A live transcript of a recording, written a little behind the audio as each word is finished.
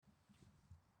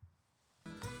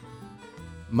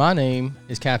My name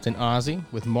is Captain Ozzy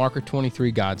with Marker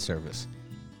 23 Guide Service,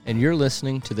 and you're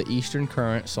listening to the Eastern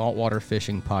Current Saltwater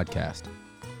Fishing Podcast.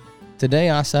 Today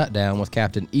I sat down with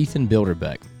Captain Ethan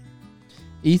Bilderbeck.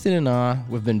 Ethan and I,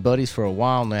 we've been buddies for a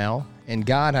while now and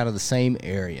guide out of the same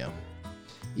area.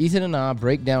 Ethan and I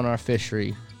break down our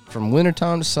fishery from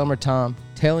wintertime to summertime,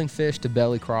 tailing fish to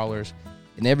belly crawlers,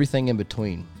 and everything in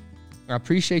between. I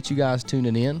appreciate you guys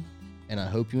tuning in, and I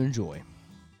hope you enjoy.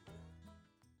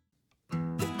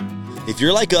 If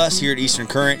you're like us here at Eastern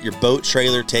Current, your boat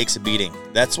trailer takes a beating.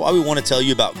 That's why we want to tell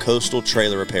you about Coastal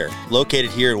Trailer Repair,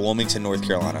 located here in Wilmington, North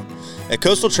Carolina. At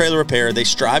Coastal Trailer Repair, they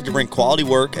strive to bring quality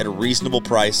work at a reasonable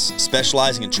price,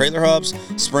 specializing in trailer hubs,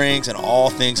 springs, and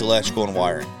all things electrical and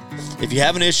wiring. If you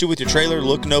have an issue with your trailer,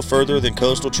 look no further than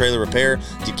Coastal Trailer Repair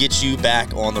to get you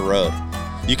back on the road.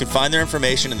 You can find their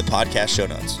information in the podcast show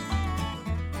notes.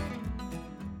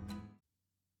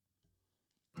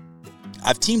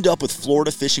 I've teamed up with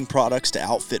Florida Fishing Products to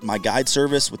outfit my guide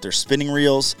service with their spinning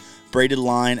reels, braided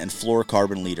line, and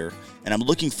fluorocarbon leader, and I'm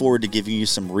looking forward to giving you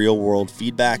some real-world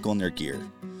feedback on their gear.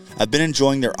 I've been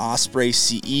enjoying their Osprey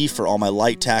CE for all my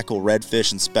light tackle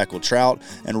redfish and speckled trout,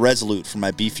 and Resolute for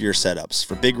my beefier setups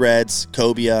for big reds,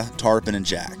 cobia, tarpon, and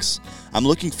jacks. I'm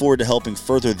looking forward to helping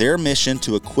further their mission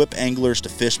to equip anglers to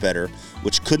fish better,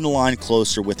 which couldn't align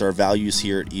closer with our values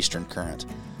here at Eastern Current.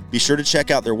 Be sure to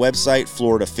check out their website,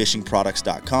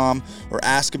 floridafishingproducts.com, or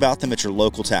ask about them at your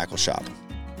local tackle shop.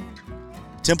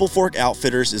 Temple Fork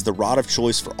Outfitters is the rod of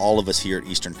choice for all of us here at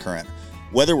Eastern Current.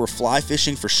 Whether we're fly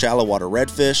fishing for shallow water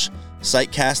redfish,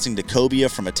 sight casting to cobia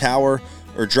from a tower,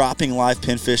 or dropping live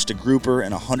pinfish to grouper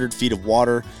in 100 feet of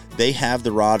water, they have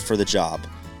the rod for the job.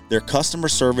 Their customer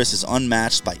service is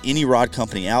unmatched by any rod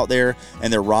company out there,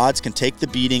 and their rods can take the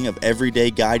beating of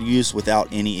everyday guide use without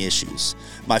any issues.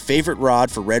 My favorite rod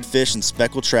for redfish and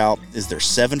speckled trout is their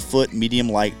 7-foot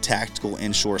medium-light tactical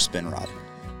inshore spin rod.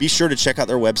 Be sure to check out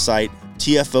their website,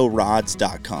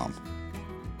 tforods.com.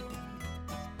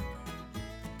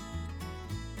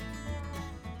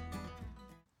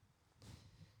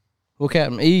 Well,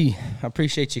 Captain E, I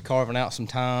appreciate you carving out some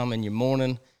time in your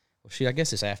morning. Well, I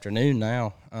guess it's afternoon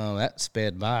now. That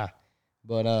sped by.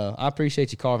 But I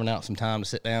appreciate you carving out some time to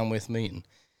sit down with me and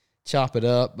chop it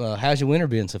up. How's your winter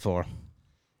been so far?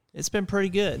 It's been pretty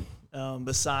good.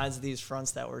 Besides these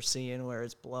fronts that we're seeing where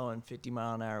it's blowing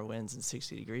 50-mile-an-hour winds and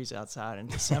 60 degrees outside in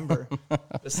December.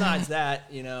 Besides that,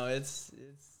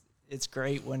 it's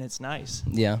great when it's nice.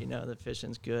 Yeah. The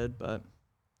fishing's good, but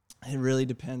it really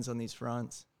depends on these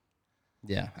fronts.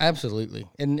 Yeah, absolutely.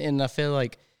 And I feel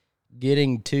like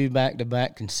getting 2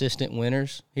 back-to-back consistent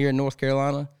winters here in North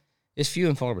Carolina is few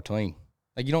and far between.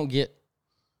 Like, you don't get,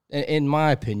 in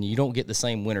my opinion, you don't get the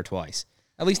same winter twice.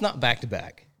 At least not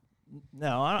back-to-back.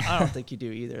 No, I don't think you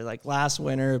do either. Like, last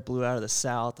winter, it blew out of the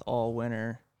south all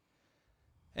winter.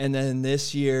 And then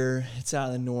this year, it's out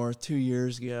of the north. 2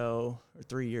 years ago, or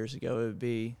 3 years ago, it would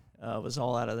be, was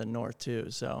all out of the north, too.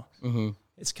 So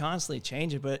it's constantly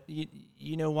changing. But,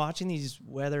 watching these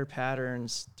weather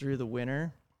patterns through the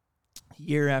winter,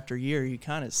 year after year, you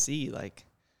kind of see, like,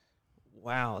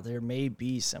 wow, there may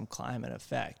be some climate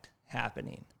effect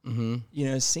happening.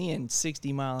 Seeing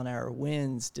 60-mile-an-hour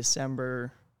winds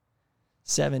December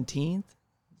 17th,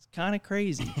 it's kind of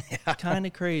crazy. Kind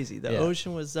of crazy. The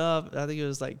ocean was up, I think it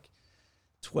was like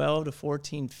 12 to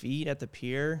 14 feet at the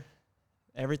pier.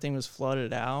 Everything was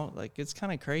flooded out. Like, it's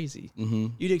kind of crazy.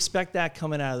 You'd expect that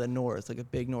coming out of the north, like a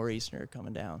big nor'easter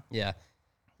coming down. Yeah.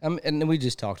 And we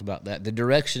just talked about that. The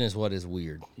direction is what is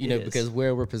weird, because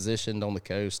where we're positioned on the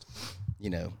coast,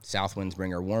 south winds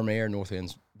bring our warm air, north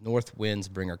winds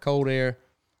bring our cold air.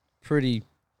 Pretty,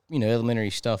 elementary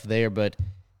stuff there. But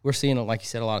we're seeing, like you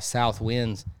said, a lot of south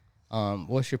winds.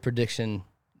 What's your prediction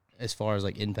as far as,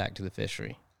 like, impact to the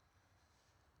fishery?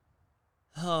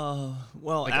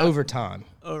 Over time.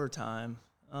 Over time.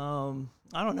 I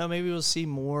don't know. Maybe we'll see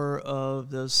more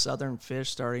of those southern fish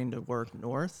starting to work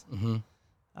north.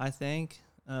 I think.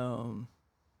 Because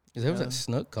there was that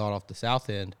snook caught off the south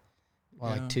end,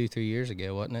 like 2-3 years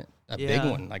ago, wasn't it? A big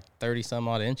one, like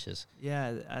 30-some-odd inches.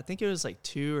 Yeah, I think it was like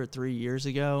 2 or 3 years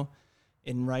ago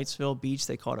in Wrightsville Beach.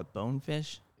 They caught a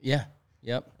bonefish. Yeah,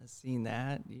 yep. I've seen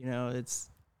that.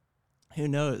 Who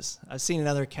knows? I've seen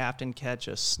another captain catch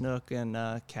a snook and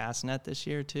a cast net this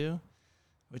year too,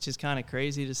 which is kind of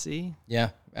crazy to see. Yeah,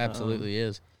 absolutely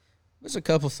is. There's a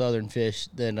couple southern fish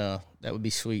that would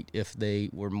be sweet if they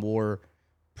were more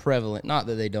prevalent. Not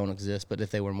that they don't exist, but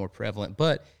if they were more prevalent.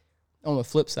 But on the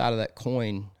flip side of that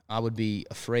coin, I would be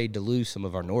afraid to lose some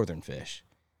of our northern fish.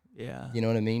 Yeah. You know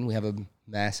what I mean? We have a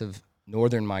massive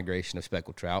northern migration of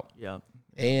speckled trout. Yeah.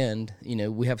 And,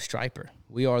 we have striper.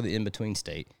 We are the in-between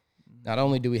state. not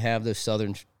only do we have those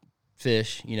southern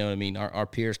fish, you know what I mean, our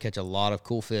piers catch a lot of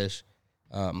cool fish.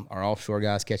 Our offshore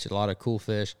guys catch a lot of cool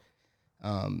fish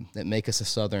that make us a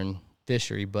southern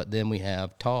fishery, but then we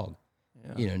have tog,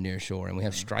 you know, near shore, and we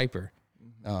have striper.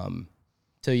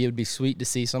 So it would be sweet to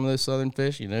see some of those southern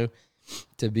fish, you know,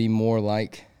 to be more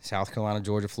like South Carolina,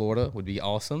 Georgia, Florida would be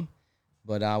awesome.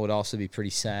 But I would also be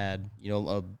pretty sad. You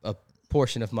know, a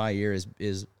portion of my year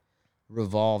is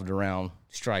revolved around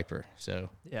striper. So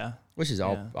Yeah. which is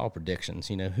all predictions.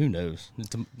 You know, who knows?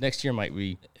 Next year might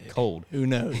be cold. Who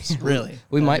knows? Really?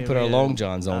 We might put our long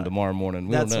johns on tomorrow morning.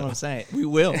 We That's don't know. what I'm saying. We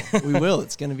will. We will.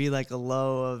 It's going to be like a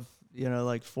low of, you know,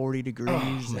 like 40 degrees.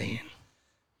 Oh, man. And,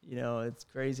 you know, it's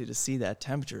crazy to see that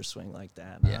temperature swing like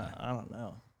that. Yeah. I don't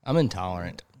know. I'm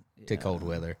intolerant to cold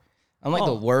weather. I'm like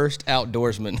Oh. the worst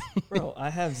outdoorsman. Bro,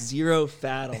 I have zero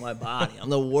fat on my body.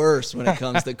 I'm the worst when it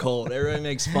comes to cold. Everybody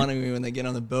makes fun of me when they get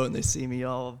on the boat and they see me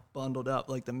all bundled up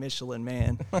like the Michelin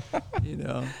Man, you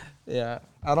know. Yeah,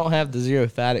 I don't have the zero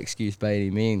fat excuse by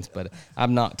any means, but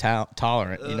I'm not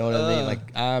tolerant. You know what I mean?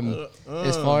 Like I'm,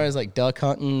 as far as like duck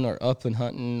hunting or upland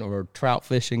hunting or trout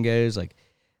fishing goes, like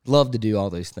love to do all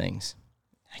those things.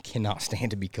 I cannot stand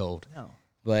to be cold. No.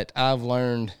 But I've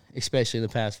learned, especially in the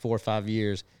past 4 or 5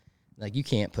 years, like you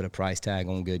can't put a price tag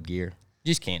on good gear.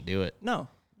 You just can't do it. No.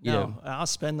 You know. I'll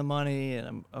spend the money,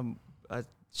 and I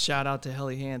shout out to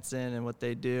Helly Hansen and what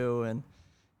they do, and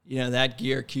you know that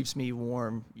gear keeps me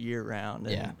warm year round.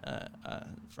 And,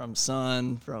 from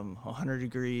sun, from 100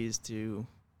 degrees to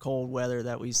cold weather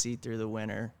that we see through the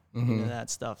winter. You know, that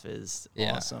stuff is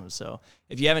awesome. So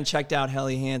if you haven't checked out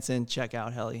Helly Hansen, check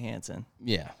out Helly Hansen.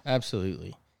 Yeah,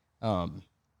 absolutely.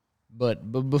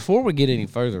 But before we get any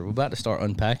further, we're about to start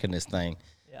unpacking this thing.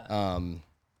 Yeah.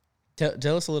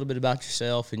 Tell us a little bit about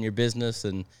yourself and your business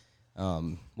and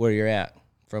where you're at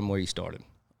from where you started.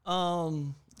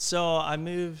 So I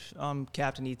moved.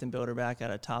 Captain Ethan Bilderback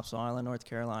out of Topsail Island, North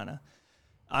Carolina.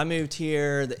 I moved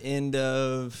here the end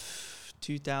of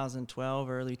 2012,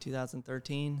 early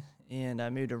 2013, and I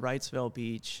moved to Wrightsville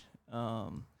Beach.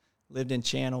 Lived in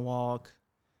Channel Walk.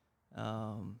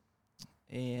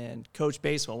 And coached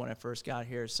baseball when I first got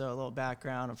here. So a little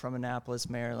background, I'm from Annapolis,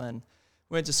 Maryland.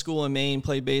 Went to school in Maine,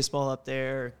 played baseball up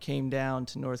there, came down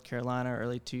to North Carolina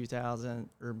early 2000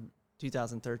 or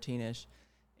 2013-ish,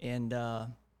 and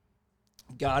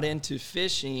got into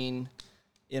fishing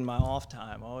in my off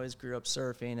time. I always grew up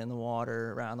surfing in the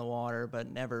water, around the water,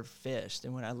 but never fished.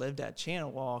 And when I lived at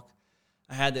Channel Walk,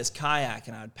 I had this kayak,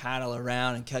 and I'd paddle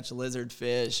around and catch lizard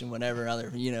fish and whatever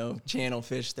other, you know, channel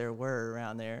fish there were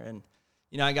around there. And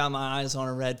you know, I got my eyes on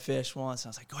a redfish once. And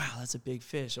I was like, wow, that's a big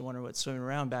fish. I wonder what's swimming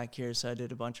around back here. So I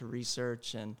did a bunch of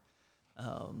research, and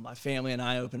my family and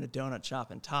I opened a donut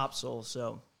shop in Topsail.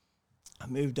 So I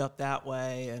moved up that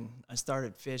way, and I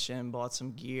started fishing, bought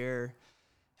some gear,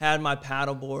 had my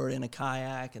paddleboard in a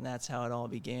kayak, and that's how it all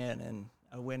began. And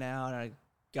I went out, and I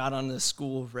got on the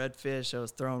school of redfish. I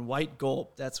was throwing white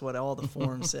gulp. That's what all the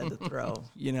forums said to throw,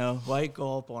 you know, white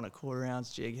gulp on a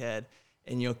 1/4-ounce jig head.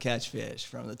 And you'll catch fish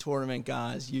from the tournament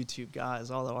guys, YouTube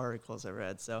guys, all the articles I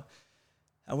read. So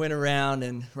I went around,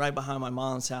 and right behind my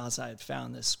mom's house, I had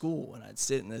found this school, and I'd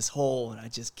sit in this hole, and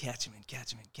I'd just catch them and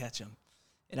catch them and catch them.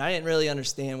 And I didn't really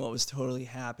understand what was totally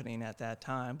happening at that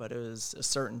time, but it was a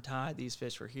certain tide. These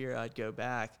fish were here. I'd go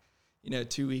back, you know,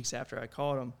 2 weeks after I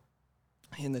caught them,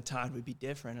 and the tide would be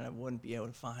different, and I wouldn't be able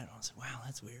to find them. I was like, wow,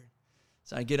 that's weird.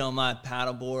 So I get on my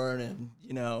paddleboard, and,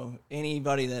 you know,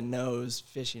 anybody that knows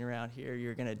fishing around here,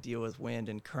 you're going to deal with wind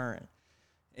and current.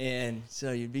 And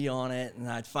so you'd be on it, and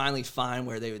I'd finally find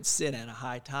where they would sit at a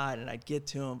high tide, and I'd get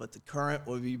to them, but the current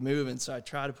would be moving. So I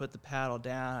try to put the paddle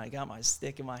down. I got my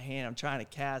stick in my hand. I'm trying to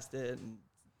cast it, and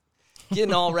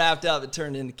getting all wrapped up, it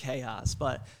turned into chaos.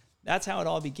 But that's how it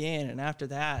all began. And after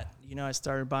that, you know, I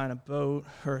started buying a boat,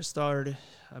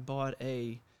 I bought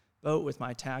a boat with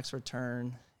my tax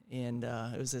return. And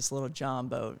it was this little John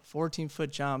boat, 14-foot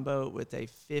John boat with a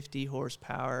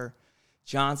 50-horsepower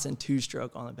Johnson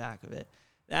two-stroke on the back of it.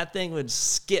 That thing would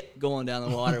skip going down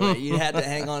the waterway. You had to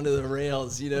hang on to the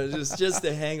rails, you know, just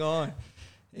to hang on.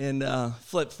 And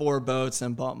flipped 4 boats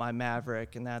and bought my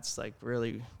Maverick, and that's like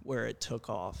really where it took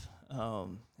off.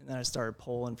 And then I started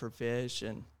pulling for fish,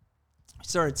 and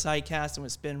started sight casting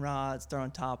with spin rods,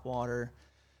 throwing top water.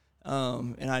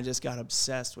 And I just got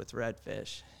obsessed with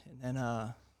redfish. And then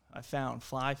I found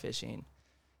fly fishing.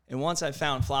 And once I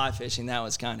found fly fishing, that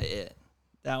was kind of it.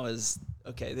 That was,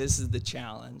 okay, this is the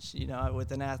challenge. You know,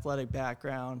 with an athletic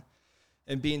background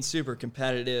and being super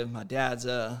competitive. My dad's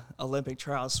a Olympic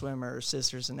trial swimmer.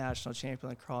 Sister's a national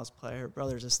champion lacrosse player.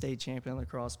 Brother's a state champion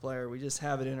lacrosse player. We just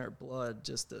have it in our blood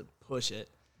just to push it.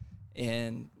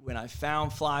 And when I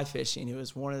found fly fishing, it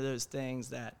was one of those things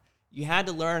that you had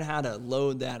to learn how to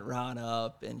load that rod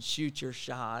up and shoot your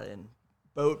shot and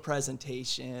boat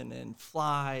presentation and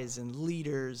flies and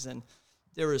leaders. And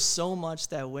there was so much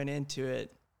that went into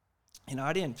it. And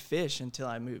I didn't fish until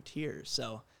I moved here.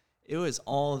 So it was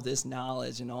all of this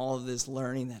knowledge and all of this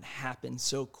learning that happened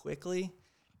so quickly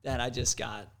that I just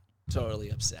got totally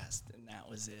obsessed. And that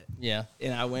was it. Yeah.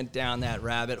 And I went down that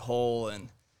rabbit hole. And,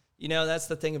 you know, that's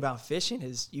the thing about fishing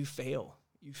is you fail.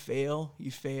 You fail, you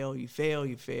fail, you fail,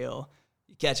 you fail.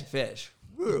 You catch a fish.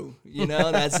 Woo. You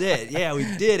know, that's it. Yeah, we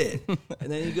did it.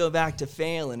 And then you go back to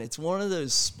failing. It's one of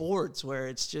those sports where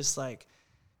it's just like,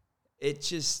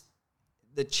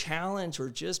 the challenge or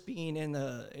just being in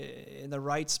the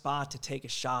right spot to take a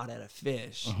shot at a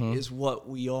fish is what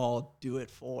we all do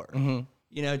it for.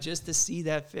 You know, just to see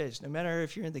that fish, no matter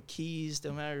if you're in the Keys,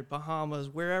 no matter Bahamas,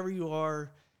 wherever you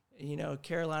are, you know,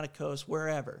 Carolina coast,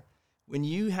 wherever. When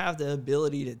you have the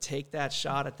ability to take that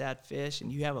shot at that fish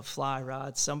and you have a fly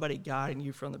rod, somebody guiding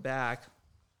you from the back,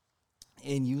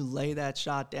 and you lay that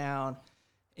shot down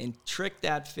and trick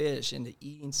that fish into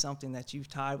eating something that you've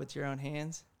tied with your own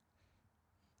hands,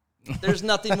 there's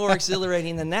nothing more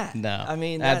exhilarating than that. No, I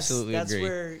mean, that's agree.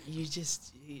 where it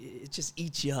just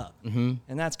eats you up. And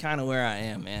that's kind of where I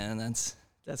am, man.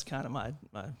 That's kind of my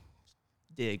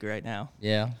dig right now.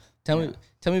 Yeah. Tell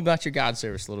me about your guide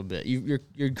service a little bit.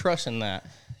 You're crushing that.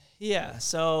 Yeah.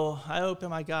 So I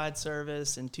opened my guide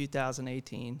service in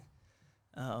 2018,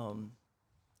 and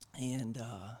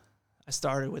I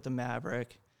started with the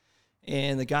Maverick.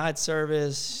 And the guide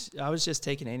service, I was just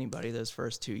taking anybody those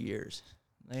first 2 years.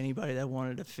 Anybody that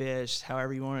wanted to fish,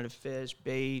 however you wanted to fish,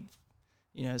 bait,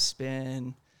 you know,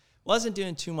 spin. Wasn't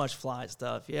doing too much fly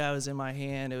stuff. Yeah, it was in my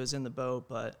hand, it was in the boat,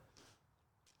 but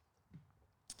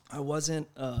I wasn't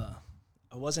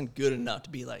good enough to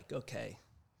be like, okay,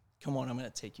 come on, I'm going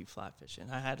to take you fly fishing.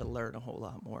 I had to learn a whole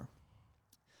lot more.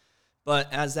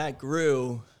 But as that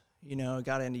grew, you know,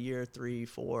 got into year 3,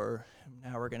 4.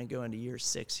 Now we're going to go into year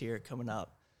 6 here coming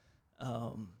up.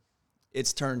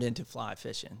 It's turned into fly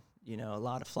fishing. You know, a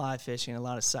lot of fly fishing, a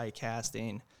lot of sight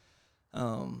casting.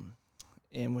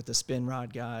 And with the spin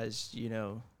rod guys, you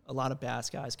know, a lot of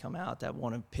bass guys come out that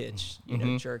want to pitch, you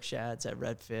know, jerk shads at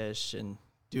redfish and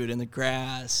do it in the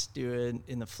grass, do it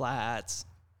in the flats.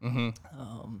 And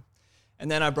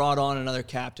then I brought on another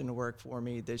captain to work for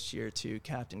me this year too,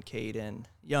 Captain Caden.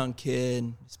 Young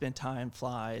kid, spent time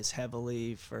flies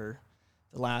heavily for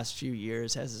the last few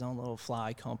years, has his own little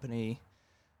fly company.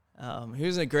 He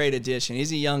was a great addition.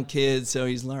 He's a young kid, so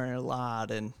he's learning a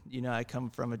lot. And, you know, I come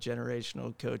from a generation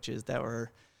of coaches that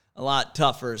were a lot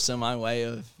tougher. So my way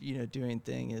of, you know, doing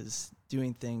things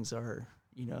are,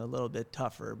 you know, a little bit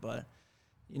tougher. But,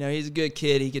 you know, he's a good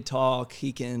kid. He could talk.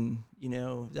 He can, you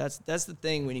know, that's the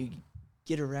thing when you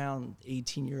get around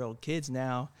 18-year-old kids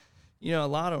now. You know, a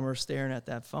lot of them are staring at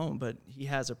that phone, but he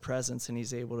has a presence and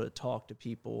he's able to talk to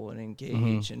people and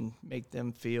engage and make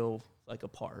them feel like a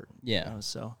part. Yeah. You know?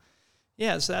 So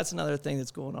that's another thing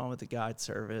that's going on with the guide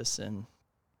service, and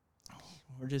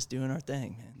we're just doing our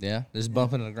thing, man. Yeah, just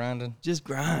bumping and grinding. Just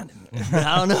grinding.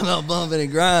 I don't know about bumping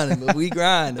and grinding, but we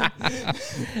grinding.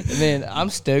 Man, I'm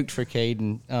stoked for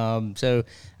Caden. So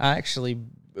I actually,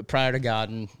 prior to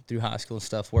guiding through high school and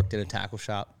stuff, worked in a tackle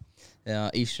shop,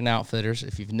 Eastern Outfitters.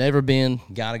 If you've never been,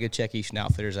 gotta go check Eastern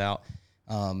Outfitters out.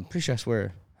 Pretty sure that's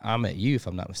where I met you, if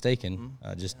I'm not mistaken.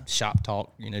 Shop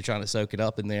talk, you know, trying to soak it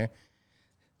up in there.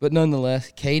 But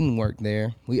nonetheless, Caden worked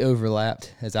there. We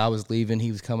overlapped. As I was leaving,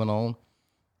 he was coming on.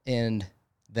 And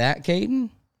that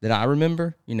Caden that I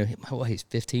remember, you know, he's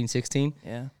 15, 16.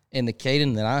 Yeah. And the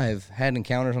Caden that I have had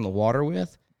encounters on the water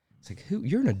with, it's like,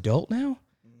 you're an adult now?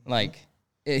 Like,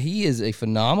 he is a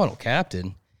phenomenal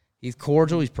captain. He's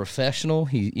cordial. He's professional.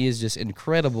 He is just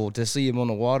incredible to see him on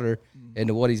the water and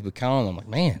to what he's become. I'm like,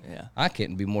 man, I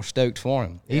couldn't be more stoked for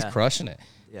him. He's crushing it.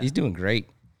 Yeah. He's doing great.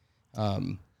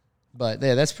 But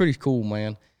yeah, that's pretty cool,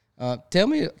 man. Tell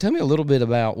me a little bit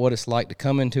about what it's like to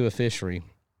come into a fishery,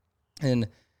 and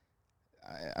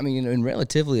I mean, in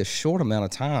relatively a short amount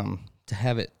of time to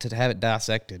have it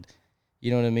dissected.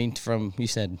 You know what I mean? From, you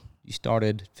said you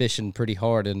started fishing pretty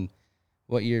hard in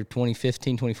what year?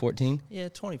 2015, 2014? Yeah,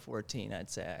 2014, I'd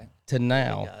say. To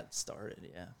now. Got started,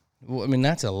 yeah. Well, I mean,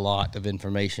 that's a lot of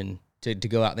information to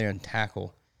go out there and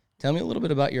tackle. Tell me a little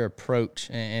bit about your approach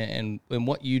and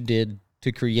what you did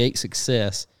to create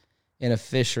success in a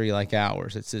fishery like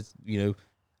ours. It's you know,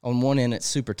 on one end it's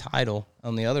super tidal,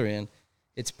 on the other end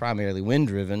it's primarily wind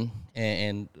driven.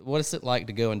 And what is it like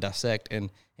to go and dissect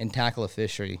and tackle a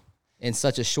fishery in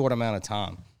such a short amount of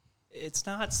time? It's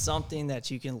not something that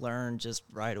you can learn just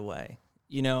right away.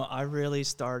 I really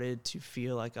started to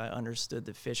feel like I understood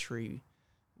the fishery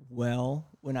well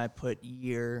when I put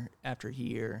year after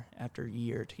year after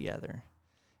year together.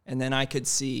 And then I could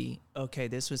see, okay,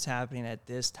 this was happening at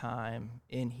this time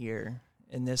in here,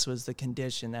 and this was the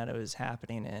condition that it was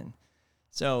happening in.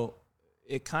 So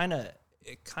it kind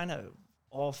of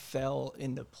all fell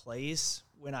into place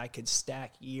when I could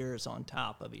stack years on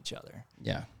top of each other.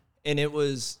 Yeah. And it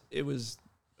was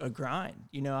a grind.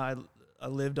 I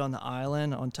lived on the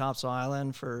island, on Topsail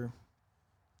Island for,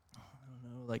 I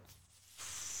don't know, like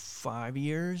 5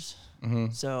 years. Mm-hmm.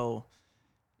 So,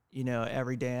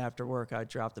 every day after work, I'd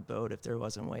drop the boat if there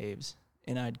wasn't waves,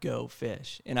 and I'd go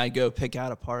fish. And I'd go pick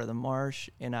out a part of the marsh,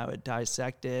 and I would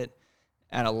dissect it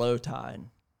at a low tide.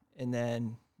 And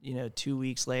then, 2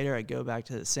 weeks later, I'd go back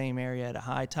to the same area at a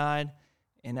high tide,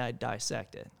 and I'd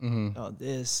dissect it. Mm-hmm. Oh,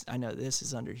 I know this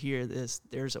is under here.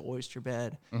 There's an oyster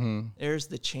bed. Mm-hmm. There's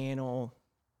the channel.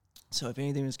 So if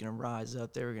anything was going to rise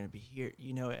up, they were going to be here.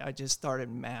 I just started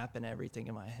mapping everything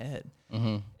in my head.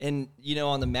 Mm-hmm. And,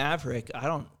 on the Maverick, I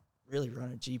don't really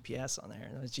run a GPS on there.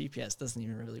 The GPS doesn't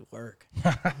even really work.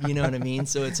 You know what I mean?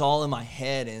 So it's all in my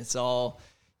head, and it's all,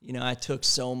 I took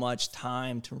so much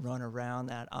time to run around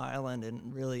that island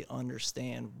and really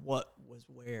understand what was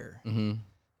where. Mm-hmm.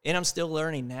 And I'm still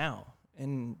learning now.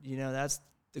 And, that's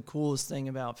the coolest thing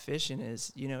about fishing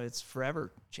is, it's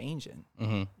forever changing.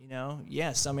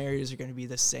 Mm-hmm. Some areas are going to be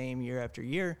the same year after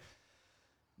year,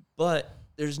 but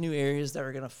there's new areas that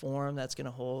are going to form that's going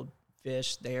to hold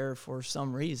fish there for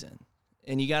some reason.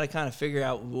 And you got to kind of figure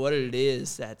out what it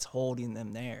is that's holding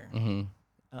them there.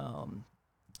 Mm-hmm.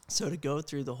 So to go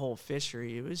through the whole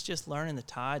fishery, it was just learning the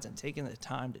tides and taking the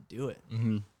time to do it.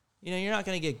 Mm-hmm. You're not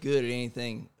going to get good at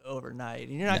anything overnight.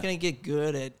 And you're not going to get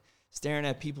good at staring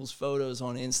at people's photos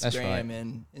on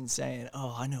Instagram and saying,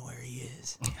 "Oh, I know where he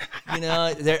is." We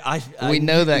know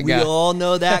that guy. We all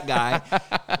know that guy.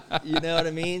 You know what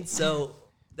I mean? So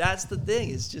that's the thing,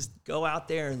 is just go out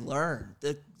there and learn.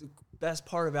 The best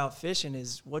part about fishing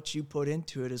is what you put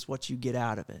into it is what you get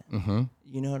out of it. Mm-hmm.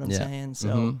 You know what I'm saying?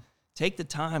 So take the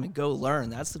time and go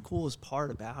learn. That's the coolest part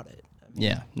about it.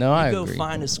 I agree. Go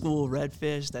find a school of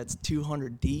redfish that's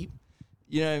 200 deep.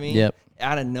 You know what I mean? Yep.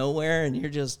 Out of nowhere, and you're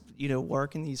just,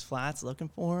 working these flats looking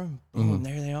for them. Boom,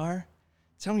 there they are.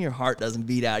 Tell me your heart doesn't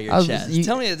beat out of your chest.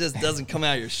 Tell me it just doesn't come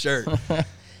out of your shirt.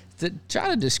 To try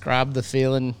to describe the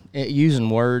feeling using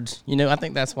words, I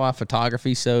think that's why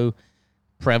photography is so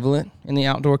prevalent in the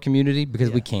outdoor community,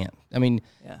 because we can't. I mean,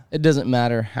 it doesn't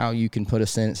matter how you can put a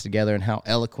sentence together and how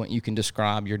eloquent you can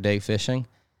describe your day fishing.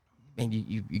 And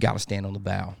you got to stand on the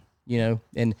bow,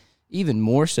 and even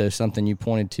more so, something you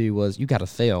pointed to was you got to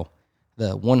fail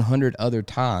the 100 other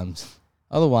times.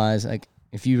 Otherwise, like,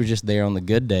 if you were just there on the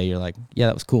good day, you're like, yeah,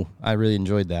 that was cool. I really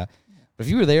enjoyed that. But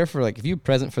if you were there for, if you were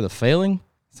present for the failing,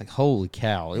 it's like, holy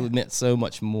cow, it meant so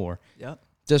much more. Yep.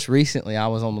 Just recently, I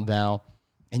was on the bow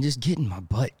and just getting my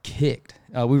butt kicked.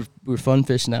 We were fun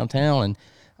fishing downtown,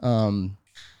 and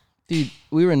dude,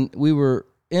 we were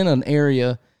in an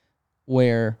area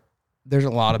where there's a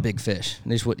lot of big fish,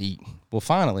 and they just wouldn't eat. Well,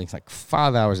 finally, it's like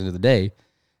 5 hours into the day,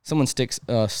 someone sticks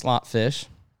a slot fish,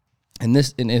 and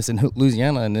it's in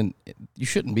Louisiana, and then you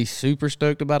shouldn't be super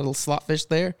stoked about a slot fish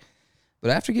there.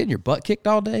 But after getting your butt kicked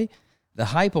all day, the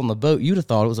hype on the boat, you'd have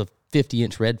thought it was a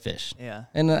 50-inch redfish. Yeah.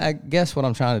 And I guess what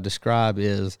I'm trying to describe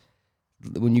is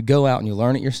when you go out and you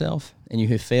learn it yourself, and you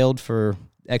have failed for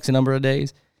X number of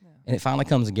days, and it finally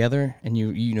comes together, and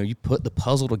you put the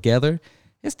puzzle together.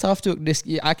 It's tough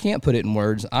to. I can't put it in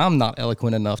words. I'm not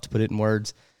eloquent enough to put it in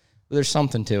words. But there's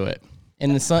something to it,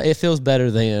 and it feels better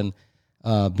than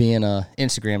being a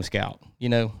Instagram scout.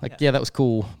 That was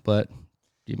cool, but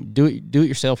do it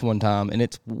yourself one time, and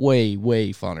it's way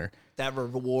funner. That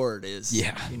reward is,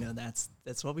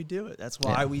 that's what we do it. That's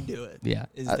why we do it. Yeah,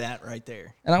 that right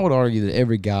there. And I would argue that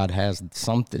every guide has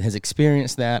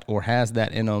experienced that, or has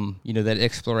that in them. That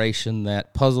exploration,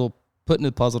 that puzzle, putting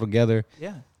the puzzle together.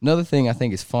 Yeah. Another thing I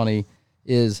think is funny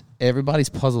is everybody's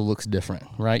puzzle looks different,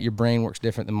 right? Your brain works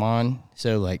different than mine.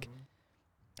 So,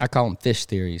 I call them fish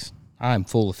theories. I'm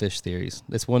full of fish theories.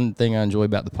 That's one thing I enjoy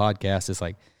about the podcast. It's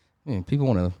like, people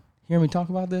want to hear me talk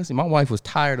about this. And my wife was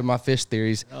tired of my fish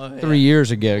theories 3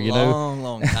 years ago,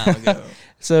 long time ago.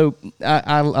 So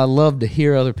I love to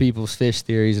hear other people's fish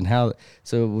theories and how.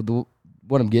 So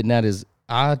what I'm getting at is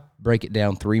I break it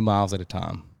down 3 miles at a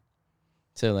time.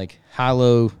 So high,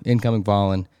 low, incoming,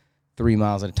 falling, 3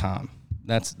 miles at a time.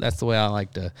 That's the way I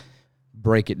like to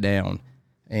break it down.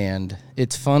 And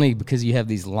it's funny because you have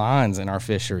these lines in our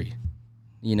fishery.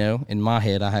 In my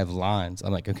head, I have lines.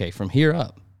 I'm like, okay, from here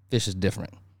up, fish is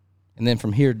different. And then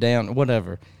from here down,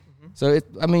 whatever. Mm-hmm. So,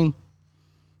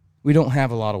 we don't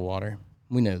have a lot of water.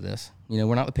 We know this. You know,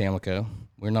 we're not the Pamlico.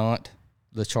 We're not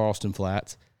the Charleston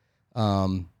Flats.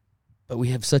 But we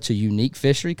have such a unique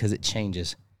fishery because it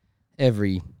changes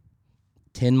every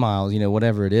 10 miles, you know,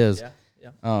 whatever it is.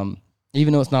 Yeah.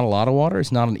 Even though it's not a lot of water,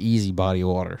 it's not an easy body of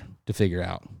water to figure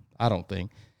out, I don't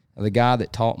think. The guy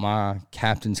that taught my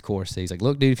captain's course, he's like,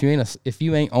 look, dude, if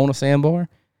you ain't on a sandbar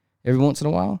every once in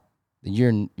a while,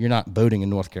 then you're not boating in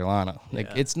North Carolina. Like,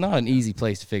 it's not an easy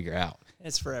place to figure out.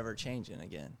 It's forever changing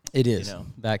again. It is. You know?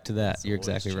 Back to that. It's You're always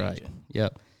exactly right. changing.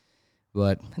 Yep.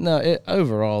 But no,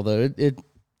 overall though, it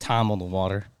time on the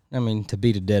water. I mean, to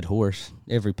beat a dead horse,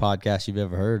 every podcast you've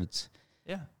ever heard, it's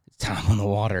time on the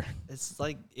water. It's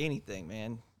like anything,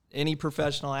 man. Any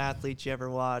professional athlete you ever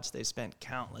watch, they spent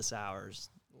countless hours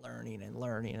learning and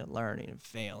learning and learning and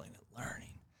failing and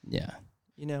learning. Yeah.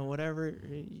 You know, whatever,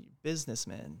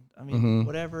 businessmen. I mean,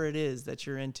 whatever it is that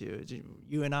you're into.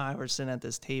 You and I were sitting at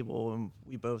this table and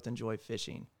we both enjoy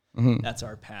fishing. That's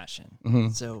our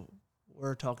passion. So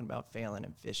we're talking about failing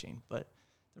and fishing, but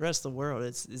the rest of the world,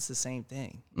 it's the same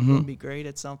thing. You want to be great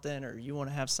at something, or you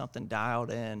want to have something dialed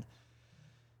in,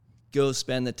 go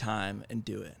spend the time and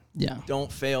do it. Yeah.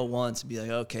 Don't fail once and be like,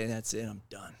 okay, that's it, I'm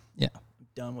done. Yeah. I'm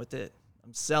done with it.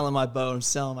 I'm selling my boat, I'm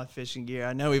selling my fishing gear.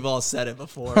 I know we've all said it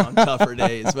before on tougher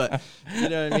days, but you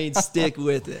know what I mean? Stick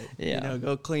with it. Yeah. You know,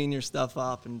 go clean your stuff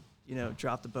up and, you know,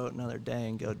 drop the boat another day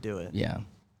and go do it. Yeah.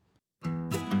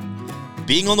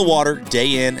 Being on the water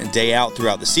day in and day out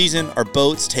throughout the season, our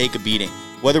boats take a beating.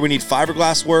 Whether we need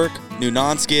fiberglass work, new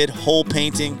non-skid, hull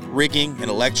painting, rigging,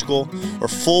 and electrical, or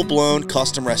full-blown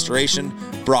custom restoration,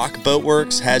 Brock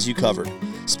Boatworks has you covered.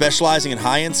 Specializing in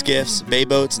high-end skiffs, bay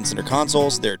boats, and center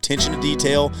consoles, their attention to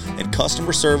detail and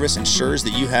customer service ensures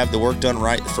that you have the work done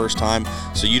right the first time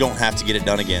so you don't have to get it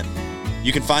done again.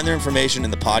 You can find their information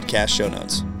in the podcast show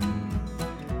notes.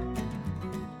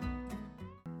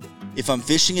 If I'm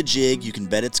fishing a jig, you can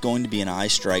bet it's going to be an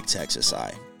iStrike Texas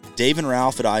Eye. Dave and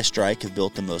Ralph at iStrike have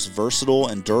built the most versatile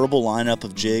and durable lineup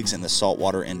of jigs in the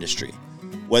saltwater industry.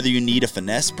 Whether you need a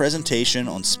finesse presentation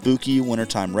on spooky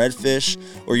wintertime redfish,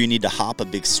 or you need to hop a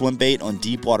big swim bait on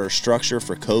deep water structure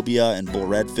for cobia and bull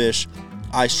redfish,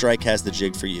 iStrike has the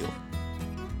jig for you.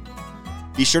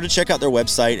 Be sure to check out their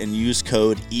website and use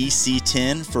code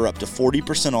EC10 for up to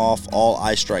 40% off all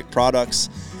iStrike products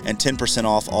and 10%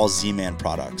 off all Z-Man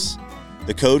products.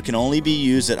 The code can only be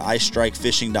used at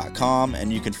iStrikeFishing.com,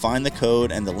 and you can find the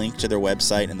code and the link to their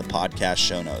website in the podcast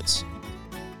show notes.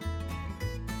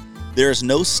 There is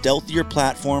no stealthier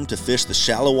platform to fish the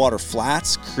shallow water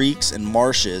flats, creeks, and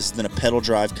marshes than a pedal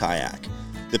drive kayak.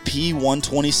 The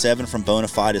P127 from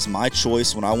Bonafide is my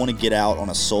choice when I want to get out on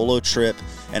a solo trip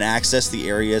and access the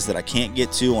areas that I can't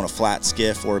get to on a flat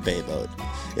skiff or a bay boat.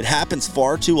 It happens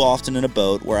far too often in a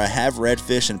boat where I have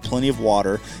redfish and plenty of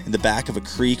water in the back of a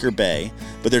creek or bay,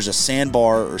 but there's a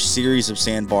sandbar or series of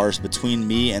sandbars between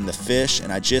me and the fish,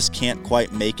 and I just can't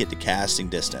quite make it to casting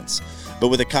distance. But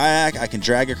with a kayak, I can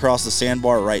drag across the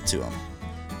sandbar right to them.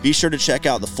 Be sure to check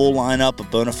out the full lineup of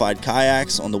Bonafide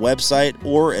kayaks on the website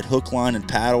or at Hook, Line, and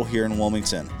Paddle here in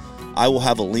Wilmington. I will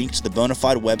have a link to the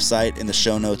Bonafide website in the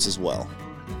show notes as well.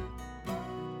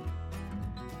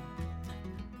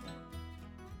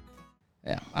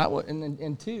 Yeah,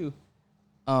 and two,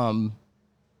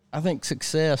 I think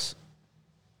success.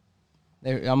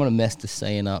 I'm gonna mess this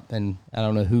saying up, and I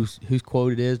don't know whose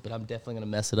quote it is, but I'm definitely gonna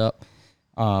mess it up.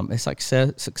 It's like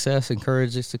success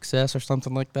encourages success or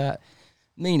something like that.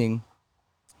 Meaning,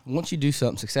 once you do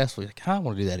something successfully, like, I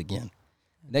want to do that again.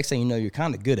 Next thing you know, you're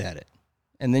kind of good at it,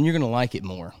 and then you're gonna like it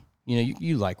more. You know,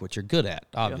 you like what you're good at,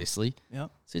 obviously. Yeah.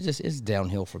 So it's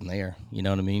downhill from there. You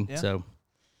know what I mean? Yeah. So.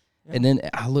 And then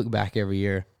I look back every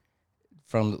year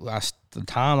from the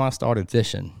time I started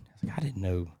fishing. I didn't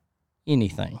know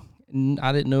anything.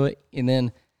 I didn't know it. And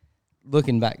then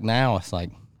looking back now, it's like,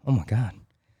 oh, my God,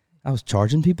 I was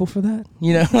charging people for that?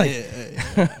 You know, like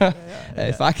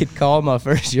if I could call my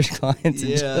first year's clients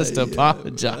and just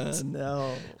apologize.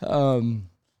 No.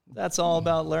 That's all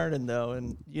about learning, though.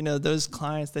 And, you know, those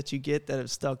clients that you get that have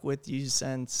stuck with you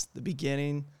since the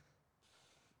beginning,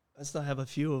 I still have a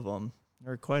few of them.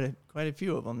 There are quite a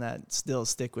few of them that still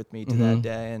stick with me to that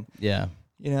day. And,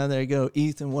 you know, there you go.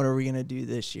 Ethan, what are we going to do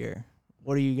this year?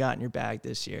 What do you got in your bag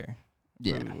this year?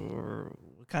 Yeah. Or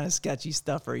what kind of sketchy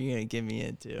stuff are you going to get me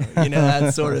into? You know,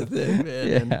 that sort of thing, man.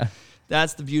 Yeah. And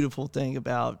that's the beautiful thing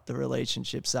about the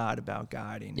relationship side about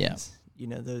guiding. Yeah. Is, you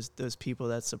know, those people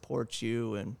that support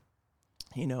you and,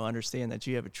 you know, understand that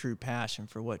you have a true passion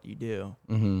for what you do.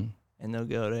 Mm-hmm. And they'll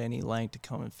go to any length to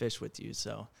come and fish with you.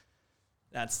 So,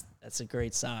 that's a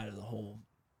great side of the whole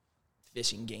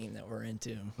fishing game that we're into.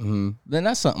 Mm-hmm. Then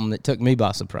that's something that took me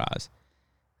by surprise.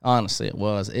 Honestly, it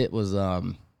was. It was, I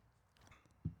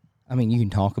mean, you can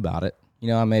talk about it. You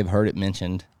know, I may have heard it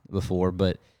mentioned before,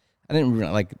 but I didn't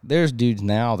really, like, there's dudes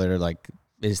now that are, like,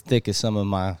 as thick as some of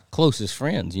my closest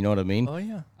friends. You know what I mean? Oh,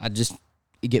 yeah.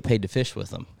 You get paid to fish with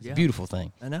them. It's a beautiful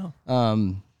thing. I know.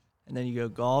 Um, And then you go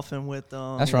golfing with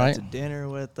them. That's you go right. to dinner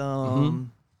with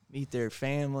them. Meet their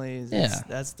families. Yeah.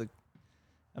 That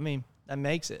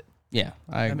makes it. yeah,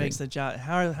 I That agree. makes the job.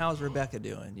 How's Rebecca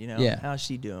doing? You know, Yeah. how's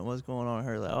she doing? What's going on with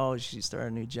her? Like, oh, she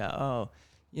started a new job. Oh,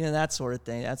 you know, that sort of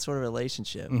thing. That sort of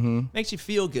relationship makes you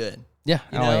feel good. Yeah.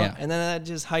 You know, yeah. and then that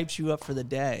just hypes you up for the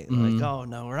day. Like, oh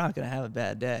no, we're not gonna have a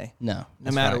bad day. No.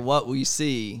 No matter what we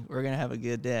see, we're gonna have a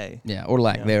good day. Yeah, or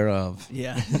lack thereof.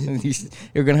 Yeah,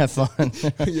 You're going to have fun.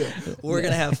 we're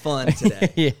gonna have fun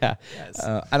today. Yeah. Yes.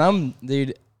 And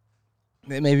dude,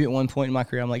 maybe at one point in my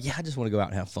career, I'm like, yeah, I just want to go out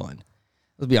and have fun.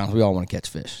 Let's be honest, we all want to catch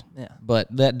fish. Yeah.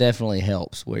 But that definitely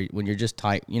helps when you're just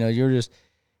tight. You know, you're just,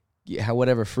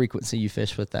 whatever frequency you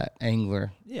fish with that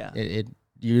angler, Yeah.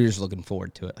 you're just looking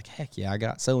forward to it. Like, heck yeah, I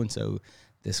got so-and-so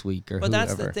this week or But whoever.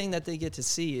 that's the thing that they get to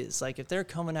see is, like, if they're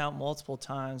coming out multiple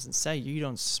times and say you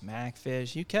don't smack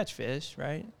fish, you catch fish,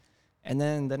 right? And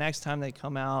then the next time they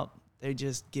come out, they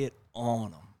just get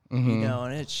on them, you know,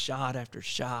 and it's shot after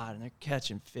shot, and they're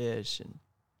catching fish. And,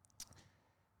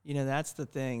 you know, that's the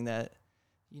thing that,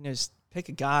 you know, pick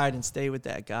a guide and stay with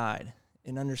that guide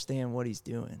and understand what he's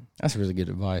doing. That's really good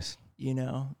advice. You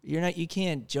know, you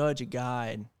can't judge a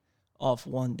guide off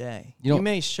one day. You You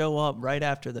may show up right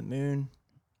after the moon,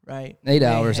 right? 8 You may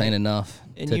hours have- ain't enough.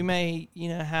 And you may, you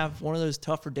know, have one of those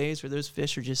tougher days where those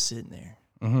fish are just sitting there.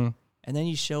 And then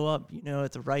you show up, you know,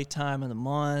 at the right time of the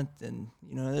month, and,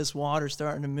 you know, this water's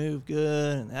starting to move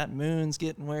good, and that moon's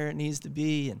getting where it needs to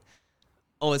be, and,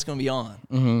 oh, it's going to be on.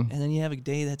 And then you have a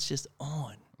day that's just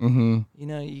on. You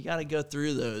know, you got to go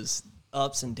through those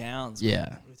ups and downs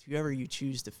with whoever you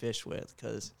choose to fish with,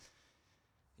 because,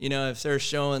 you know, if they're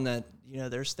showing that, you know,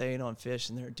 they're staying on fish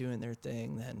and they're doing their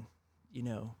thing, then, you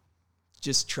know,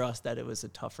 just trust that it was a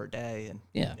tougher day, and,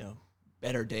 you know,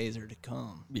 better days are to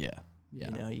come. Yeah. You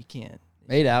know, you can't.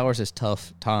 8 hours is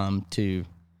tough time to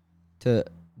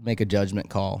make a judgment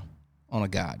call on a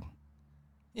guide.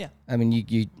 Yeah. I mean,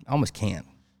 you almost can't.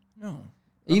 No.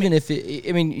 If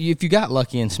you got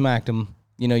lucky and smacked them,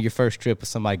 you know, your first trip with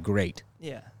somebody, great.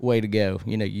 Yeah. Way to go.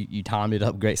 You know, you timed it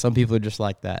up great. Some people are just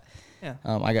like that. Yeah.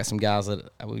 I got some guys that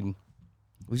we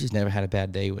just never had a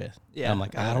bad day with. Yeah. I'm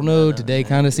like, I don't know. Today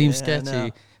kind of seems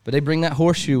sketchy. But they bring that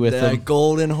horseshoe with them. That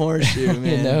golden horseshoe,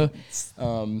 man. You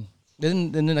know?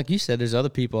 Then like you said, there's other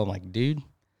people. I'm like, dude,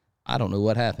 I don't know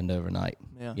what happened overnight.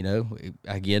 Yeah. You know,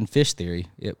 again, fish theory.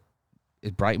 It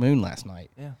bright moon last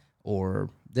night. Yeah. Or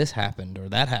this happened, or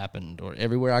that happened, or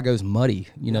everywhere I go's muddy.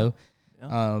 You know.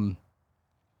 Yeah.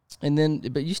 And then,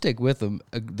 but you stick with them,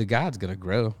 the guide's gonna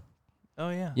grow.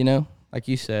 Oh yeah. You know, like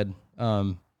you said,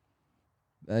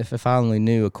 if I only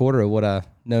knew a quarter of what I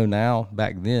know now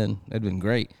back then, that'd been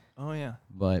great. Oh yeah.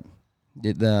 But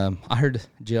I heard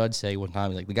Judge say one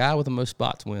time, like, the guy with the most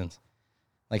spots wins.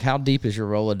 Like, how deep is your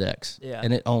Rolodex? Yeah.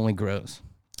 And it only grows.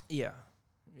 Yeah.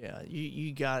 Yeah.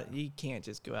 You can't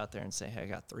just go out there and say, hey, I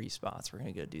got 3 spots. We're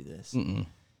gonna go do this. You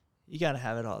got to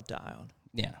have it all dialed.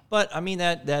 Yeah. But I mean,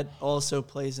 that also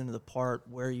plays into the part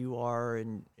where you are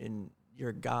in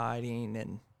your guiding,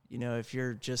 and, you know, if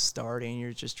you're just starting,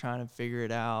 you're just trying to figure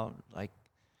it out, like,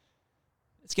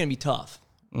 it's gonna be tough,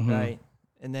 right?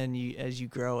 And then as you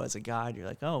grow as a guide, you're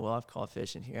like, oh, well, I've caught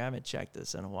fish in here. I haven't checked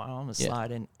this in a while. I'm going to slide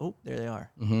in. Oh, there they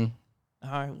are. All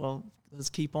right, well,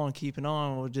 let's keep on keeping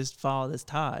on. We'll just follow this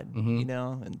tide, you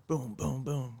know, and boom, boom,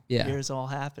 boom. Yeah. Here's all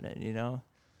happening, you know.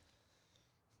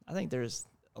 I think there's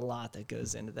a lot that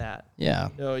goes into that. Yeah.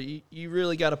 You know, you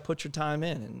really got to put your time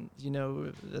in. And, you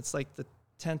know, that's like the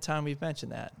 10th time we've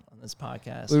mentioned that on this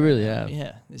podcast. We really have.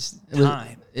 Yeah, it's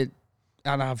time.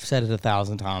 And I've said it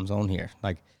 1,000 times on here.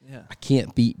 Like, Yeah. I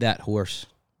can't beat that horse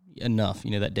enough,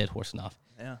 you know, that dead horse enough.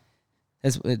 Yeah.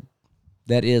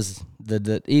 That is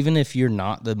the even if you're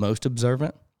not the most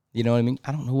observant, you know what I mean?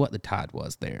 I don't know what the tide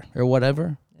was there or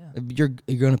whatever. Yeah.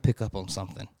 You're going to pick up on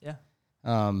something. Yeah.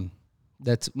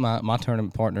 That's my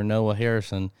tournament partner, Noah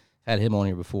Harrison. Had him on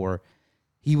here before.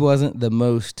 He wasn't the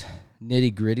most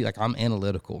nitty gritty. Like, I'm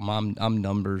analytical. I'm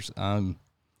numbers. I'm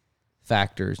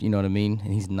factors. You know what I mean?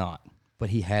 And he's not. But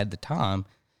he had the time,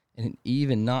 and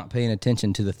even not paying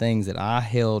attention to the things that I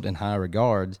held in high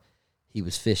regards, he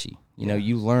was fishy. You know,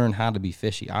 you learn how to be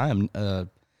fishy. I am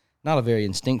not a very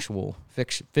instinctual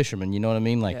fisherman. You know what I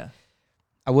mean? Like,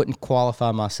 I wouldn't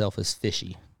qualify myself as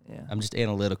fishy. Yeah. I'm just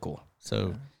analytical.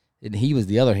 So, and he was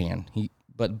the other hand.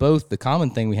 But both, the common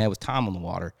thing we had was time on the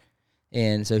water.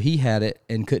 And so he had it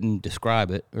and couldn't describe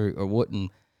it or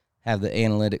wouldn't have the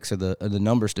analytics or the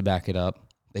numbers to back it up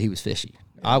that he was fishy.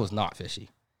 Yeah. I was not fishy.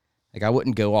 Like, I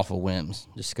wouldn't go off of whims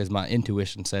just because my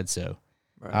intuition said so.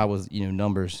 Right. I was,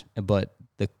 numbers, but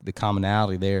the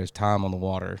commonality there is time on the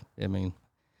water. I mean,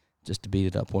 just to beat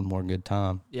it up one more good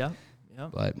time. Yeah.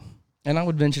 And I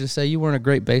would venture to say you weren't a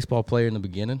great baseball player in the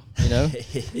beginning,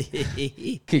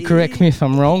 Correct me if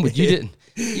I'm wrong, but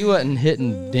you wasn't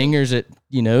hitting dingers at,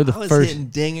 the I was first. hitting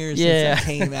dingers since I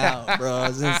came out,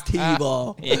 bro. Since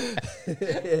T-ball.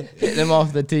 Hitting them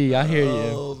off the tee. I hear you.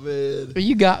 Oh, man. But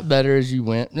you got better as you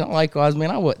went. Likewise,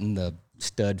 man, I wasn't the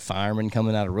stud fireman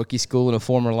coming out of rookie school in a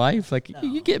former life. Like,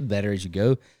 you get better as you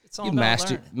go. It's all you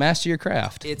about master your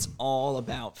craft. It's all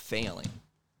about failing.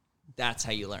 That's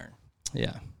how you learn.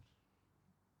 Yeah.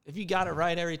 If you got it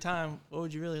right every time, what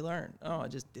would you really learn? Oh, I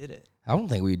just did it. I don't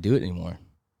think we'd do it anymore.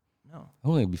 No. I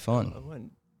don't think it'd be fun. I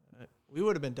wouldn't. We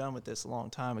would have been done with this a long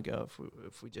time ago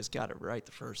if we just got it right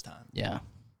the first time. Yeah.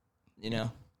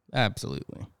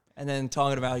 Absolutely. And then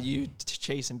talking about you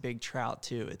chasing big trout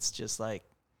too, it's just like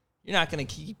you're not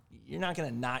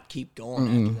gonna not keep going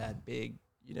after that big,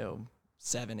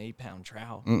 7-8 pound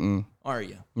trout, are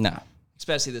you? No.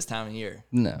 Especially this time of year.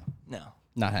 No.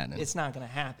 Not happening. It's not gonna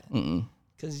happen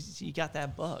because you got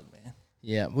that bug, man.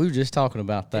 Yeah, we were just talking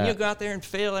about that. And you'll go out there and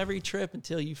fail every trip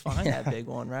until you find that big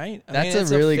one, right?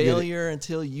 It's a failure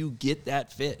until you get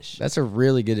that fish. That's a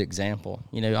really good example.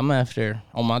 I'm after,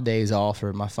 on my days off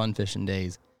or my fun fishing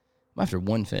days, I'm after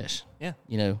one fish. Yeah.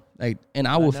 And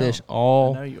I will fish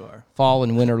all fall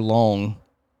and winter long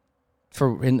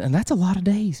and that's a lot of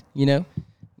days,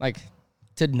 like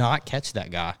to not catch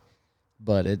that guy.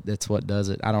 But that's what does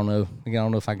it. I don't know. I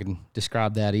don't know if I can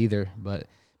describe that either. But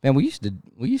man, we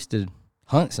used to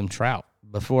hunt some trout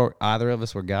before either of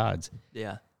us were guides.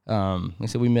 Yeah.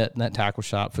 So we met in that tackle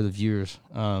shop for the viewers.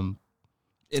 In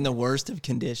the worst of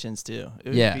conditions too.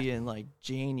 It would be in like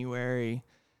January,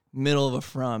 middle of a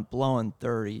front, blowing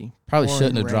 30. Probably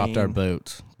shouldn't have dropped our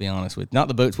boats, to be honest with you. Not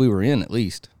the boats we were in, at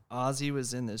least. Ozzy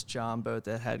was in this John boat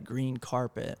that had green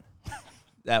carpet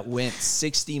that went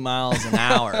 60 miles an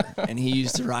hour, and he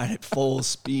used to ride at full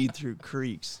speed through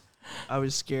creeks. I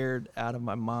was scared out of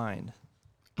my mind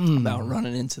about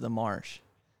running into the marsh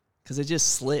because it just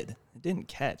slid. It didn't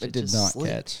catch. It did not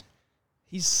catch.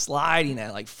 He's sliding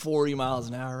at like 40 miles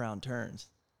an hour around turns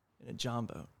in a John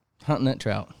boat. Hunting that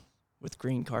trout. With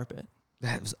green carpet.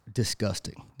 That was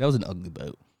disgusting. That was an ugly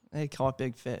boat. They caught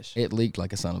big fish. It leaked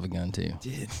like a son of a gun, too. It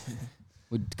did.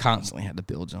 We constantly had to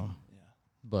bilge on. Yeah.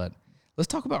 But let's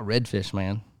talk about redfish,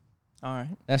 man. All right.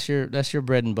 That's your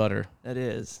bread and butter. That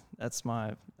is. That's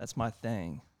my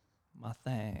thing. My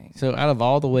thing. So out of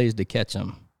all the ways to catch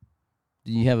them,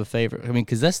 do you have a favorite? I mean,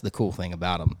 because that's the cool thing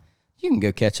about them. You can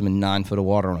go catch them in 9 foot of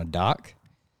water on a dock,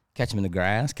 catch them in the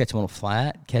grass, catch them on a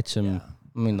flat, catch them. Yeah.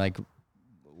 I mean, like,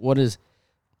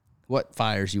 what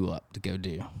fires you up to go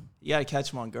do? You got to catch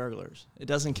them on gurglers. It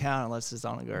doesn't count unless it's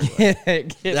on a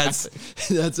gurgler.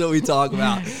 That's what we talk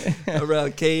about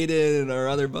around Caden and our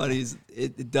other buddies.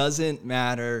 It doesn't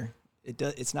matter.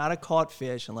 It's not a caught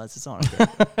fish unless it's on a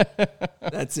gurgler.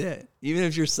 That's it. Even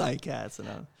if you're sight casting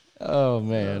them. Oh,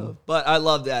 man. But I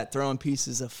love that, throwing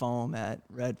pieces of foam at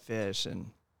redfish and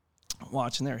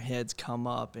watching their heads come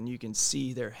up, and you can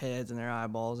see their heads and their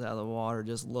eyeballs out of the water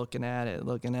just looking at it,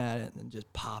 and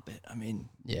just pop it. I mean,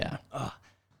 yeah.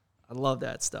 I love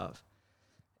that stuff.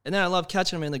 And then I love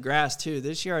catching them in the grass, too.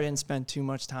 This year I didn't spend too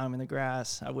much time in the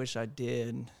grass. I wish I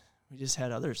did. We just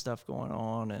had other stuff going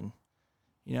on, and,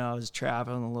 I was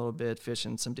traveling a little bit,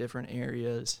 fishing some different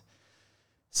areas.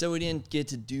 So we didn't get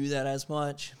to do that as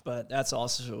much, but that's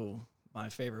also my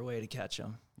favorite way to catch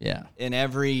them. Yeah. In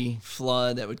every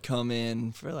flood that would come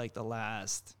in for like the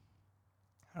last,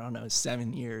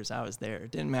 7 years, I was there.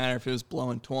 It didn't matter if it was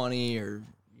blowing 20 or,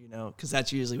 because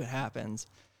that's usually what happens.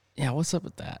 Yeah, what's up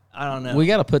with that? I don't know. We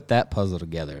got to put that puzzle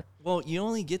together. Well, you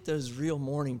only get those real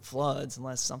morning floods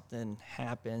unless something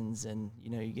happens and,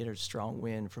 you get a strong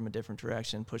wind from a different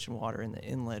direction pushing water in the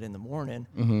inlet in the morning.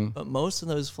 Mm-hmm. But most of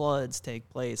those floods take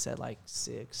place at like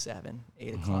 6, 7,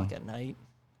 8 o'clock at night.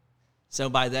 So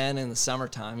by then in the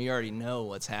summertime, you already know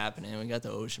what's happening. We got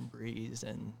the ocean breeze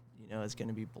and, it's going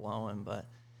to be blowing. But,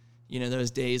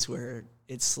 those days where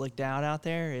it's slicked out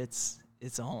there, it's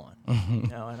on,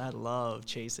 and I love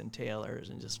chasing tailors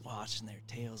and just watching their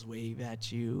tails wave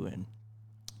at you, and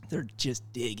they're just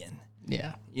digging.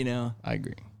 Yeah. I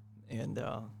agree. And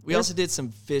we also did some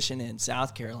fishing in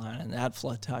South Carolina, and that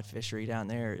flood tide fishery down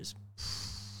there is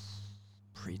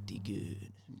pretty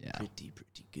good. Yeah. Pretty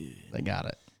good. They got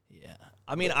it. Yeah.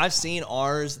 I mean, I've seen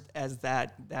ours as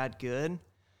that good,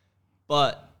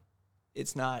 but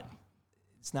it's not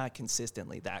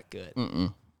consistently that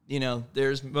good.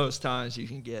 there's most times you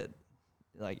can get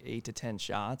like 8 to 10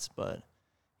 shots, but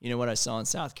what I saw in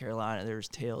South Carolina, there's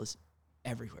tails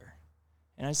everywhere.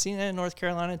 And I've seen that in North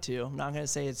Carolina too. I'm not going to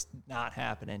say it's not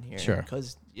happening here. Sure.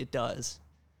 Because it does.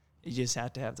 You just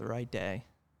have to have the right day.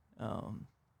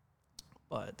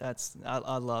 But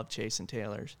I love chasing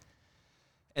tailors.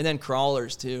 And then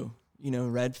crawlers too.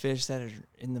 Redfish that are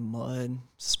in the mud,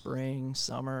 spring,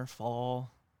 summer,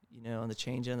 fall, and the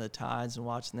changing of the tides and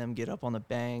watching them get up on the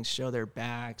banks, show their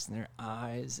backs and their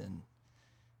eyes. And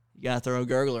you got to throw a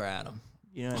gurgler at them.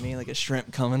 You know what I mean? Like a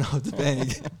shrimp coming off the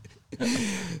bank.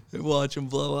 And watch them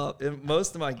blow up. And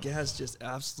most of my guests just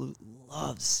absolutely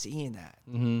love seeing that.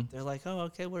 Mm-hmm. They're like, oh,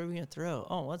 okay, what are we going to throw?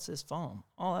 Oh, what's this foam?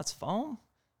 Oh, that's foam?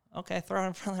 Okay, throw it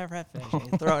in front of that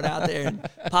redfish. And throw it out there and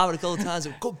pop it a couple times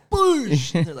and go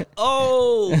boosh. And they're like,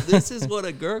 oh, this is what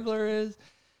a gurgler is.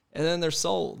 And then they're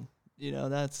sold.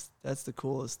 That's the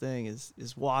coolest thing is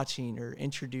watching or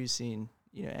introducing,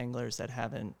 anglers that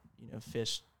haven't,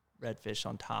 fished redfish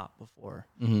on top before.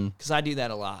 Because I do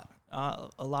that a lot. A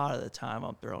lot of the time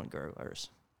I'm throwing gurglers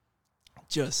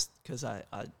just because I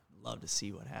love to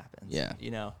see what happens. Yeah.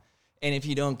 And if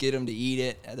you don't get them to eat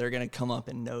it, they're going to come up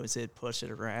and nose it, push it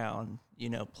around,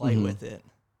 play with it.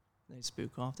 They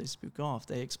spook off.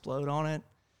 They explode on it.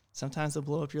 Sometimes they'll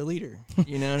blow up your leader.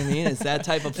 You know what I mean? It's that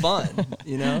type of fun,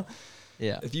 Yeah.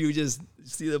 If you just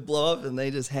see them blow up and they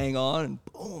just hang on and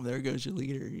boom, there goes your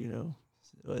leader,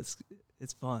 So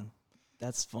it's fun.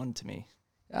 That's fun to me.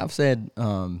 I've said, I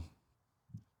don't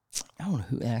know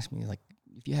who asked me, like,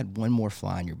 if you had one more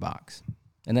fly in your box,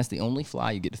 and that's the only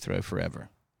fly you get to throw forever,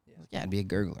 yeah, it'd be a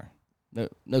gurgler.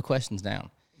 No questions down.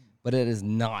 But it is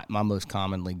not my most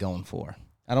commonly going for.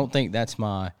 I don't think that's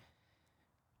my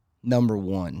number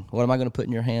one. What am I going to put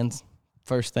in your hands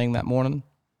first thing that morning?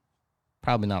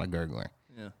 Probably not a gurgler.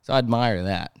 Yeah. So I admire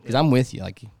that because I'm with you.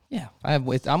 Like, yeah, I'm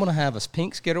going to have a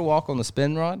pink skitter walk on the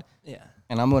spin rod. Yeah.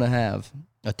 And I'm going to have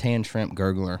a tan shrimp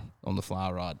gurgler on the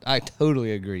fly rod. I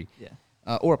totally agree.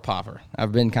 Yeah. Or a popper.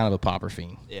 I've been kind of a popper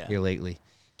fiend here lately.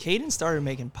 Caden started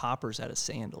making poppers out of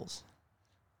sandals.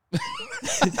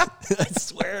 I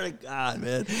swear to God,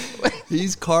 man.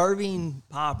 He's carving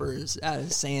poppers out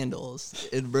of sandals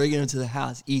and bringing them to the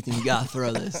house. Ethan, you got to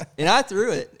throw this. And I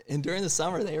threw it. And during the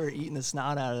summer, they were eating the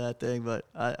snot out of that thing. But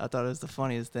I thought it was the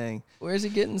funniest thing. Where's he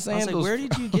getting sandals? I was like, where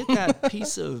did you get that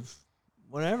piece of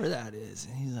whatever that is?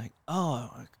 And he's like,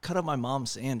 oh, I cut up my mom's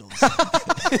sandals.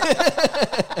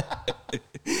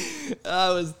 I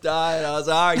was dying. I was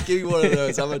like, all right, give me one of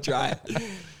those. I'm going to try it.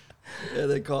 Yeah,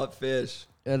 they caught fish.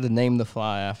 I had to name the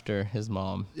fly after his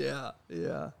mom. Yeah.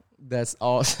 That's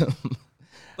awesome.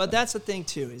 But that's the thing,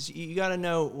 too, is you got to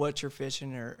know what you're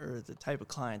fishing or the type of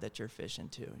client that you're fishing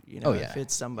to. If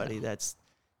it's somebody that's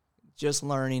just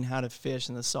learning how to fish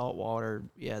in the salt water,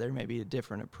 there may be a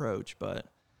different approach. But,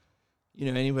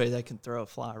 anybody that can throw a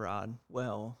fly rod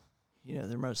well,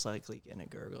 they're most likely getting a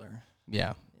gurgler.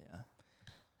 Yeah.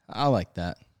 I like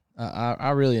that. I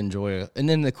really enjoy it. And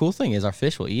then the cool thing is our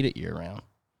fish will eat it year-round.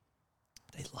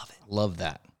 They love it. Love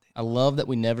that. I love that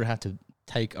we never have to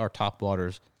take our top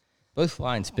waters, both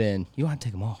fly and spin. You don't have to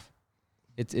take them off.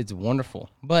 It's wonderful.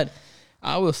 But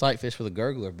I will sight fish with a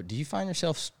gurgler. But do you find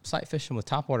yourself sight fishing with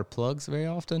topwater plugs very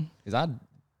often? Because I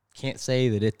can't say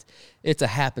that it's a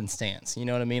happenstance. You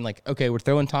know what I mean? Like, okay, we're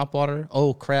throwing topwater.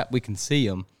 Oh, crap, we can see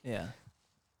them. Yeah.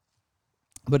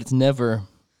 But it's never,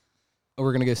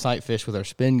 we're going to go sight fish with our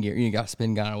spin gear. You got a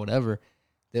spin guy or whatever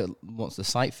that wants to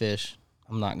sight fish.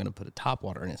 I'm not going to put a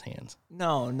topwater in his hands.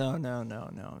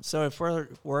 No. So if we're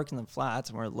working the flats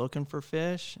and we're looking for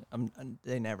fish,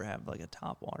 they never have like a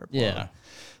topwater plug. Yeah.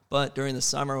 But during the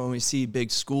summer when we see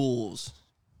big schools,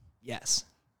 yes.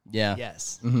 Yeah.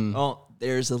 Yes. Mm-hmm. Oh,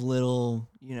 there's a little,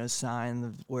 sign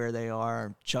of where they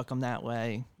are. Chuck them that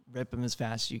way. Rip them as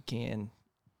fast as you can.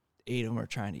 Eat them or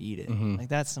trying to eat it. Mm-hmm. Like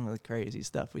that's some of the crazy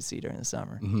stuff we see during the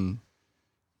summer. Mm-hmm.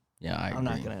 Yeah, I'm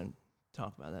not going to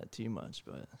talk about that too much,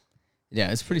 but... Yeah,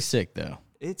 it's pretty sick, though.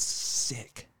 It's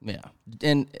sick. Yeah.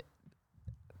 And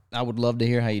I would love to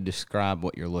hear how you describe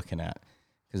what you're looking at.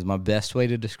 Because my best way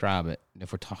to describe it,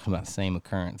 if we're talking about the same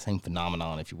occurrence, same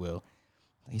phenomenon, if you will,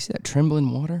 you see that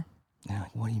trembling water? And I'm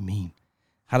like, what do you mean?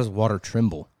 How does water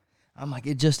tremble? I'm like,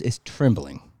 it's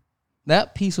trembling.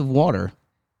 That piece of water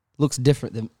looks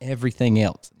different than everything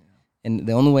else. Yeah. And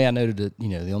the only way I know the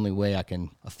only way I can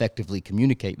effectively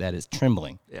communicate that is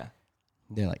trembling. Yeah.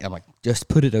 I'm like, just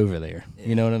put it over there. Yeah.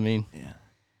 You know what I mean? Yeah.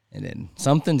 And then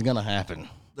something's going to happen.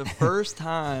 The first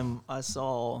time I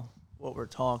saw what we're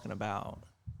talking about,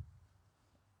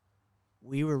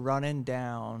 we were running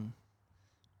down.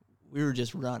 We were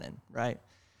just running, right?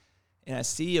 And I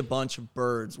see a bunch of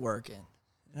birds working.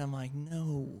 And I'm like,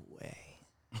 no way.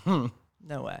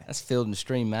 No way. That's Field and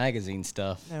Stream magazine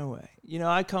stuff. No way.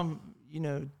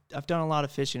 I've done a lot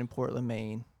of fishing in Portland,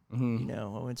 Maine. I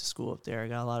went to school up there. I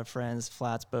got a lot of friends,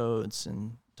 flats boats,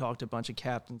 and talked to a bunch of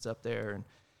captains up there. And,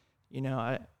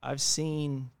 I've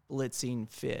seen blitzing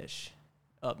fish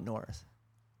up north.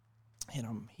 And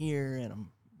I'm here, and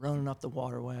I'm running up the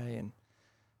waterway, and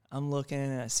I'm looking,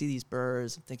 and I see these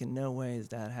birds. I'm thinking, no way is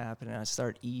that happening. I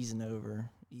start easing over.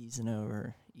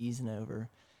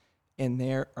 And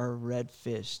there are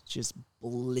redfish just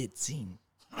blitzing.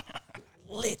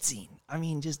 I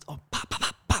mean, just pop, pop,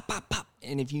 pop, pop, pop, pop.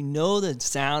 And if you know the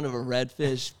sound of a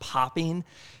redfish popping,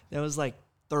 there was like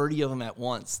 30 of them at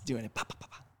once doing it. Pop, pop, pop,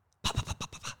 pop, pop, pop,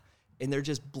 pop, pop, pop. And they're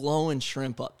just blowing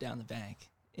shrimp up down the bank.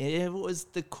 It was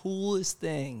the coolest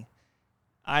thing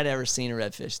I'd ever seen a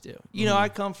redfish do. I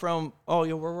come from,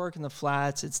 we're working the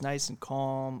flats. It's nice and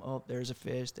calm. Oh, there's a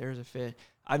fish.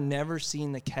 I've never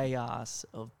seen the chaos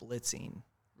of blitzing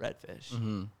redfish.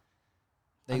 Mm-hmm.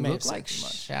 They look like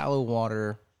shallow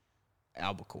water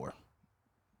albacore.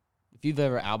 If you've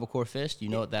ever albacore fished, you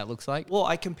know what that looks like. Well,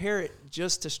 I compare it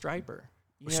just to striper.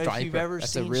 Striper. If you've ever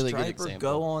That's seen a really striper good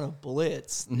go on a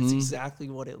blitz, it's exactly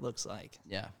what it looks like.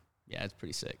 Yeah, it's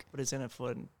pretty sick. But it's in a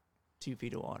foot and 2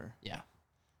 feet of water. Yeah,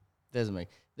 doesn't make.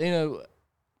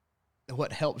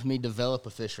 What helped me develop a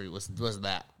fishery was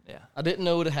that. Yeah, I didn't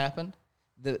know what had happened.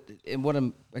 I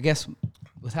guess,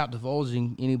 without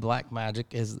divulging any black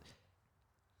magic, is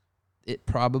it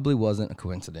probably wasn't a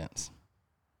coincidence.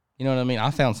 You know what I mean? I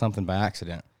found something by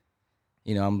accident.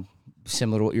 I'm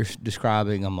similar to what you're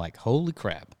describing. I'm like, holy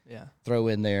crap. Yeah. Throw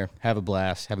in there, have a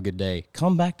blast, have a good day.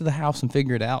 Come back to the house and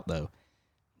figure it out, though.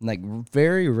 Like,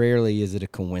 very rarely is it a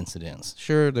coincidence.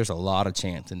 Sure, there's a lot of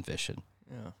chance in fishing.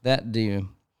 Yeah. That dude,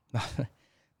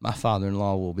 my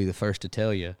father-in-law will be the first to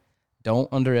tell you,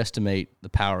 don't underestimate the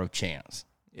power of chance.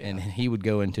 Yeah. And he would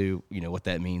go into, what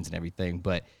that means and everything.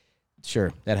 But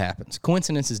sure, that happens.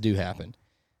 Coincidences do happen.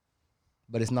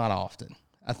 But it's not often.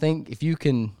 I think if you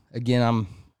can, again, I'm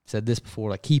said this before,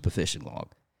 like, keep a fishing log.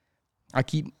 I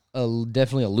keep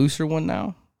definitely a looser one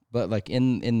now, but like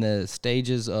in the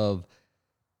stages of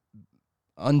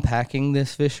unpacking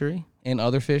this fishery and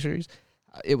other fisheries,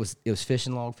 it was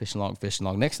fishing log.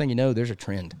 Next thing you know, there's a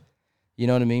trend. You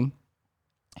know what I mean?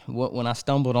 When I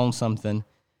stumbled on something,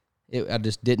 I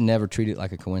just didn't ever treat it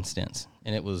like a coincidence,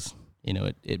 and it was,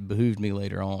 it behooved me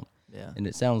later on. Yeah. And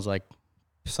it sounds like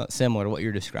similar to what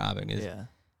you're describing. Is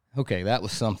okay, that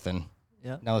was something.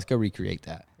 Yeah. Now let's go recreate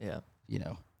that. Yeah.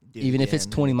 Even if it's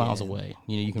 20 miles away,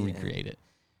 you can recreate it.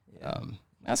 Yeah.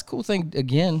 That's a cool thing.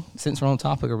 Again, since we're on the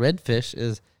topic of redfish,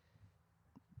 is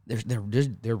they're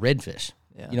redfish.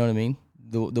 Yeah. You know what I mean?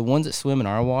 The ones that swim in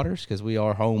our waters, because we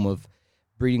are home of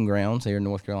breeding grounds here in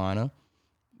North Carolina,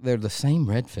 they're the same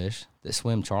redfish that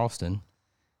swim Charleston.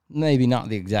 Maybe not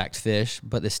the exact fish,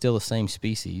 but they're still the same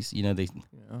species.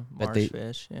 Marsh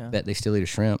fish. Yeah. Bet they still eat a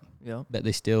shrimp. Yeah. Bet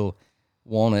they still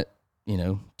want it.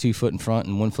 2 foot in front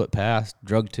and 1 foot past,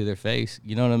 drugged to their face.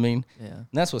 You know what I mean? Yeah. And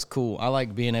that's what's cool. I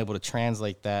like being able to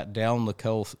translate that down the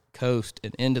coast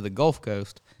and into the Gulf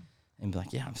Coast and be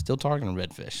like, yeah, I'm still targeting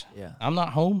redfish. Yeah. I'm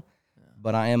not home,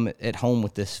 but I am at home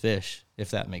with this fish,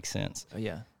 if that makes sense. Oh,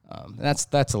 yeah.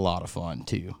 That's a lot of fun,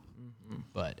 too. Mm-hmm.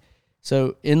 But,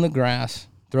 so, in the grass,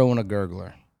 throwing a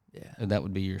gurgler. Yeah. That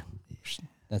would be your,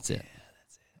 that's it. Yeah,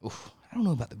 that's it. Oof, I don't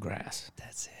know about the grass.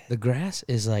 That's it. The grass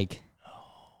is like...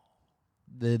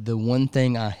 The one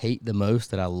thing I hate the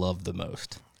most that I love the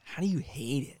most. How do you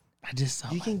hate it?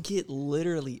 You can get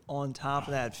literally on top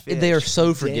of that fish. They are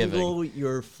so forgiving. Dangle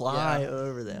your fly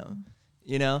over them.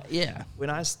 Yeah.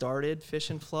 When I started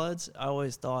fishing floods, I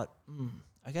always thought,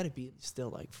 I got to be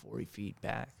still like 40 feet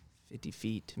back, 50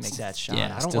 feet to make that shot.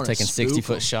 Yeah, I don't still taking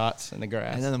 60-foot shots. shots in the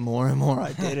grass. And then the more and more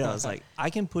I did it, I was like, I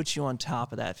can put you on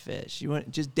top of that fish. You want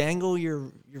just dangle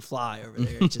your fly over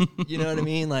there. Just, you know what I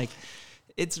mean? Like,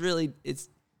 it's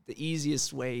the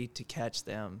easiest way to catch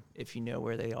them if you know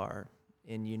where they are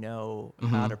and you know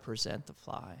how to present the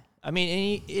fly. I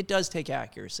mean, it does take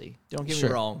accuracy. Don't get me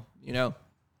wrong.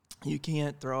 You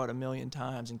can't throw it a million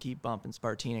times and keep bumping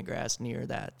Spartina grass near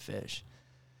that fish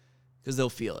because they'll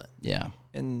feel it. Yeah.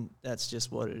 And that's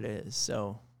just what it is.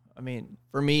 So, I mean,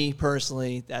 for me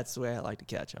personally, that's the way I like to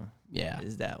catch them. Yeah.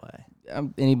 Is that way.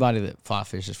 Anybody that fly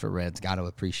fishes for reds got to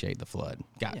appreciate the flood.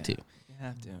 Got to. You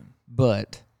have to.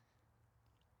 But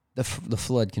the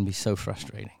flood can be so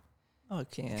frustrating. Oh, it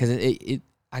can. Because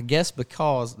I guess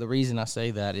because the reason I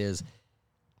say that is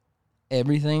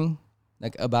everything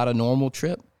like about a normal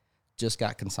trip just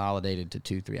got consolidated to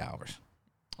 2-3 hours.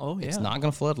 Oh, yeah. It's not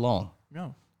going to flood long.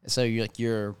 No. So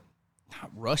you're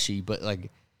not rushy, but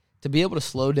like to be able to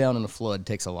slow down in a flood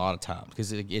takes a lot of time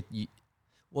because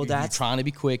you're trying to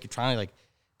be quick. You're trying to, like,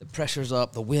 the pressure's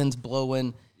up, the wind's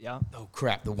blowing. Yeah. Oh,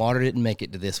 crap, the water didn't make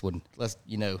it to this one. Let's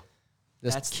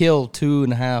kill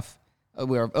 2.5. Of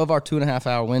our 2.5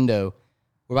 hour window,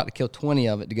 we're about to kill 20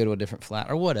 of it to go to a different flat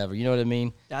or whatever. You know what I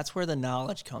mean? That's where the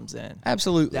knowledge comes in.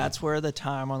 Absolutely. That's where the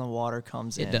time on the water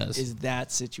comes in. It does. Is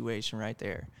that situation right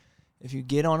there. If you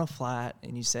get on a flat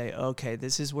and you say, okay,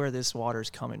 this is where this water's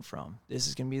coming from. This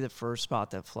is going to be the first spot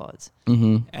that floods.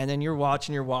 Mm-hmm. And then you're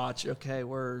watching your watch. Okay,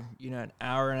 we're, an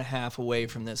hour and a half away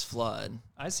from this flood.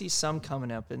 I see some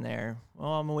coming up in there. Well,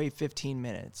 I'm going to wait 15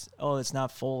 minutes. Oh, it's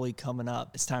not fully coming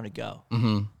up. It's time to go.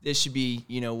 Mm-hmm. This should be,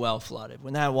 well flooded.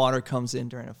 When that water comes in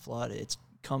during a flood, it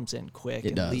comes in quick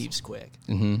and leaves quick.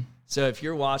 Mm-hmm. So if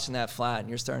you're watching that flat and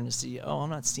you're starting to see,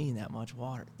 I'm not seeing that much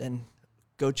water, then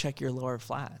go check your lower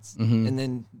flats. Mm-hmm. And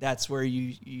then that's where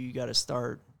you got to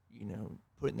start,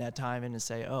 putting that time in and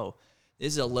say,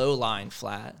 this is a low line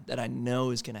flat that I know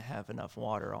is going to have enough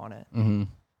water on it.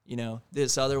 Mm-hmm.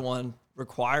 This other one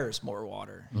requires more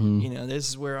water. Mm-hmm. This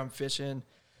is where I'm fishing.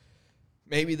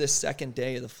 Maybe the second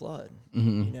day of the flood,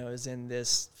 Mm-hmm. Is in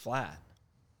this flat.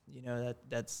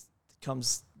 That's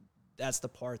the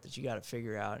part that you got to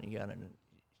figure out, and you got to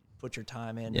put your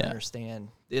time in to understand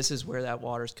this is where that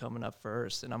water's coming up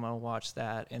first, and I'm going to watch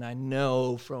that. And I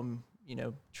know from,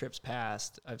 trips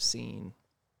past, I've seen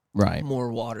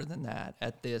more water than that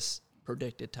at this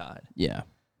predicted tide. Yeah.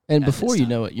 And before you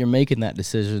know it, you're making that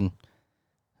decision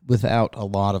without a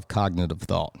lot of cognitive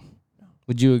thought. Yeah.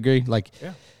 Would you agree? Like,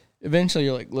 eventually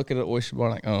you're like, look at an oyster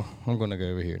bar, like, oh, I'm going to go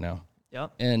over here now.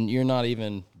 Yep. And you're not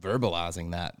even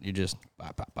verbalizing that. You're just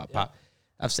pop, pop, pop, pop.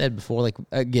 I've said before, like,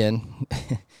 again,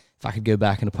 if I could go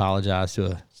back and apologize to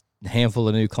a handful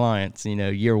of new clients,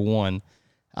 year one,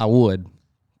 I would,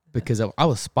 because I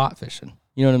was spot fishing.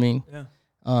 You know what I mean? Yeah.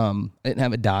 I didn't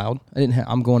have it dialed.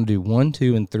 I'm going to do 1,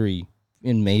 2, and 3,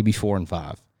 and maybe 4 and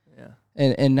 5. Yeah.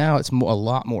 And now it's a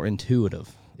lot more intuitive.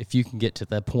 If you can get to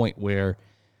that point where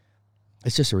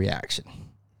it's just a reaction,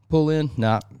 pull in,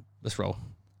 let's roll.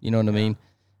 You know what I mean?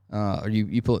 Or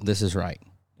you pull it. This is right.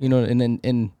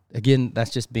 And again,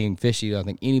 that's just being fishy. I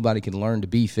think anybody can learn to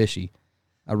be fishy.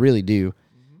 I really do.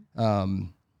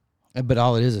 Mm-hmm. But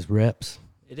all it is reps.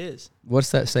 It is.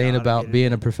 What's that saying about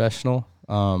being a professional?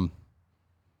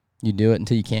 You do it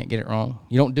until you can't get it wrong.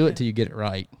 You don't do it till you get it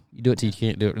right. You do it till you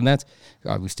can't do it. And that's,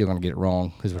 we're still going to get it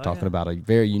wrong because we're talking about a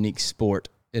very unique sport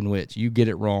in which you get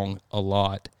it wrong a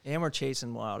lot. And we're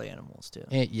chasing wild animals too.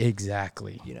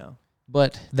 Exactly.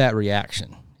 But that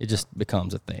reaction, it just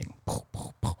becomes a thing.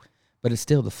 But it's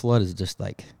still, the flood is just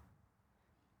like,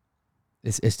 I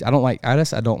don't like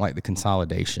the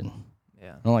consolidation.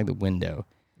 Yeah. I don't like the window.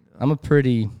 Yeah.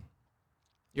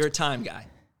 You're a time guy.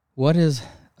 What is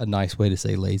a nice way to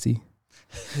say lazy?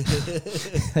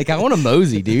 Like, I want to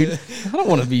mosey, dude. I don't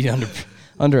want to be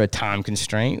under a time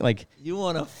constraint. Like, you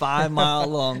want a 5 mile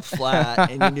long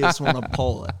flat and you just want to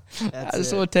pull it. I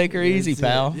just want to take her easy,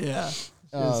 pal. Yeah.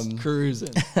 Just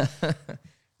cruising.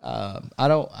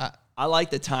 I like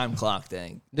the time clock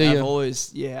thing. Do you? I've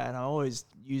always, and I always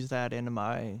use that into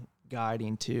my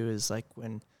guiding too, is like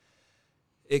when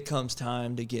it comes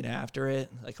time to get after it,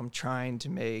 like I'm trying to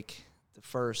make the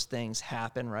first things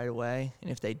happen right away. And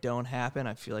if they don't happen,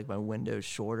 I feel like my window's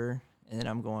shorter. And then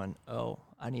I'm going,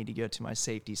 I need to go to my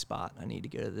safety spot. I need to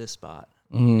go to this spot.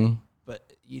 Mm-hmm.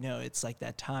 But, it's like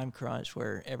that time crunch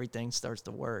where everything starts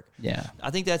to work. Yeah. I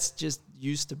think that's just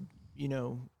used to,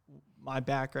 my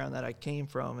background that I came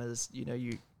from is,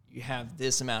 you have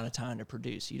this amount of time to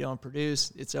produce. You don't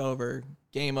produce, it's over,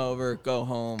 game over, go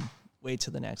home, wait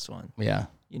till the next one. Yeah.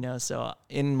 So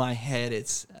in my head,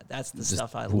 that's the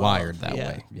stuff I love. Wired that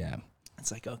way. Yeah.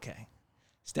 It's like, okay,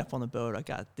 step on the boat. I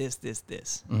got this.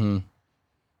 Mm-hmm.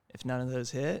 If none of those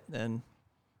hit, then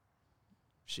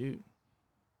shoot,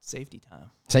 safety time.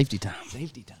 Safety time,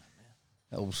 man.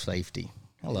 Oh, safety.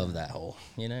 I love that hole,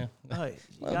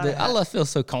 I feel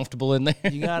so comfortable in there.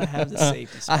 You got to have the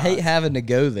safety spot. I hate having to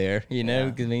go there,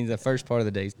 because it means the first part of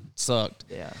the day sucked.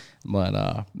 Yeah.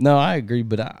 But, no, I agree.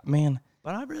 But,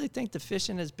 But I really think the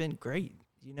fishing has been great.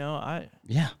 I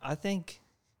think,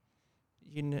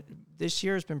 this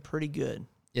year has been pretty good.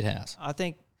 It has. I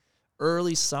think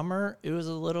early summer, it was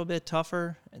a little bit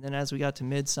tougher. And then as we got to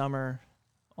midsummer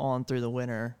on through the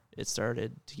winter, it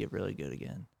started to get really good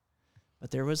again. But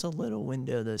there was a little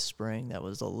window this spring that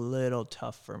was a little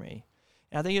tough for me.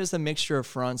 And I think it was the mixture of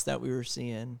fronts that we were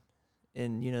seeing.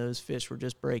 And, those fish were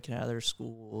just breaking out of their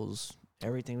schools.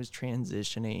 Everything was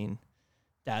transitioning.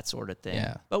 that sort of thing.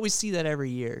 Yeah. But we see that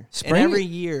every year. Spring- and every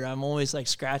year I'm always like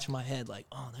scratching my head like,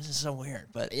 oh, this is so weird.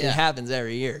 But it happens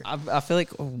every year. I feel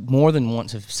like more than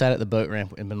once have sat at the boat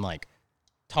ramp and been like,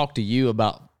 talk to you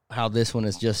about how this one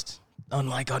is just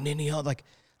unlike on any other. Like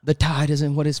the tide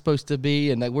isn't what it's supposed to be,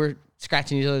 and like we're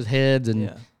scratching each other's heads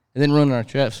and then running our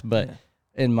trips. But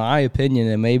in my opinion,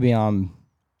 and maybe I'm,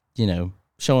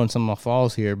 showing some of my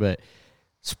flaws here, but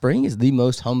spring is the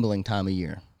most humbling time of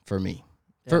year for me.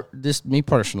 For just me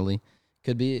personally,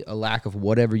 could be a lack of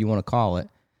whatever you want to call it.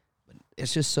 But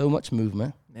it's just so much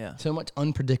movement, so much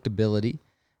unpredictability.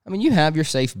 I mean, you have your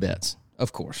safe bets,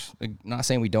 of course. Like, not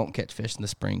saying we don't catch fish in the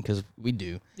spring, because we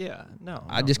do. Yeah, no.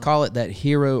 I just call it that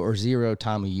hero or zero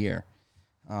time of year.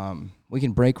 We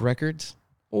can break records,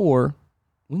 or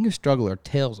we can just struggle our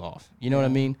tails off. You know what I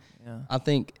mean? Yeah. I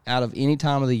think out of any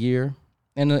time of the year,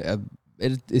 and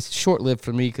it's short-lived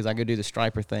for me because I go do the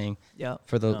striper thing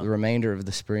for the remainder of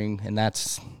the spring, and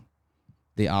that's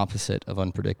the opposite of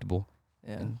unpredictable.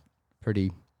 Yeah. And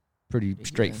pretty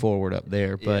straightforward up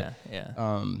there. But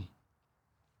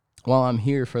while I'm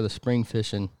here for the spring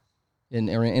fishing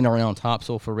in around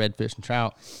topsail for redfish and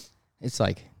trout, it's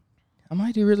like I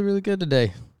might do really, really good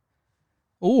today.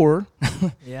 Or,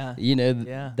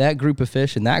 that group of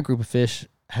fish and that group of fish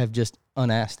have just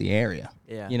unasked the area.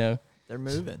 Yeah. They're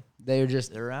moving.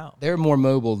 They're out. They're more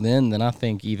mobile then than I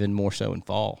think even more so in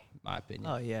fall, in my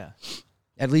opinion. Oh, yeah.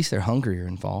 At least they're hungrier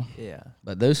in fall. Yeah.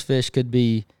 But those fish could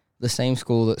be the same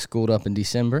school that schooled up in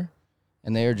December,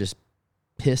 and they're just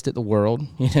pissed at the world,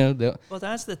 Well,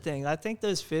 that's the thing. I think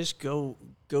those fish go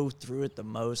through it the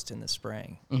most in the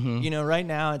spring. Mm-hmm. Right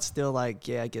now it's still like,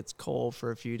 it gets cold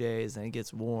for a few days and it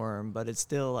gets warm, but it's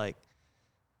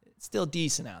still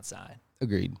decent outside.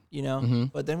 Agreed. Mm-hmm.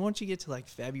 But then once you get to like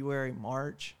February,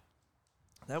 March,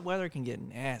 that weather can get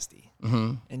nasty.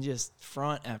 Mm-hmm. And just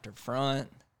front after front.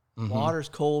 Mm-hmm. Water's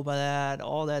cold by that.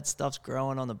 All that stuff's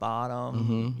growing on the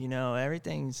bottom. Mm-hmm.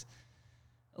 Everything's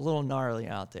a little gnarly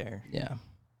out there. Yeah.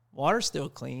 Water's still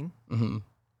clean,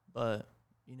 but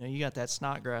you got that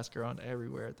snot grass growing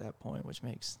everywhere at that point, which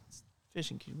makes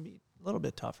fishing can be a little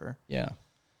bit tougher. Yeah.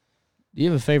 Do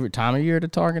you have a favorite time of year to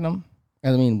target them?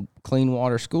 I mean, clean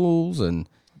water schools and.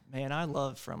 Man, I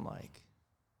love from like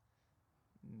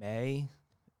May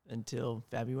until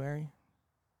February.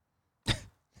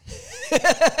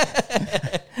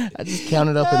 I just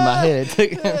counted up in my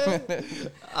head.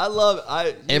 I love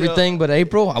everything but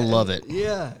April. I love it.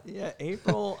 Yeah.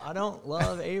 April. I don't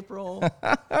love April.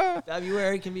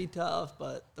 February can be tough,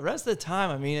 but the rest of the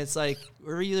time, I mean, it's like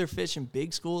we're either fishing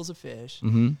big schools of fish,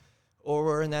 or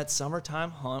we're in that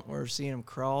summertime hunt where we're seeing them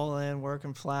crawling,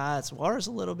 working flats. Water's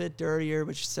a little bit dirtier,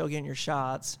 but you're still getting your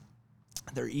shots.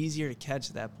 They're easier to catch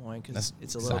at that point because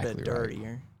it's a little bit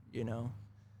dirtier,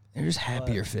 They're just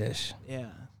happier fish. Yeah.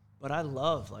 But I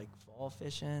love like fall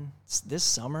fishing. This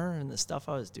summer and the stuff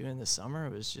I was doing this summer,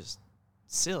 it was just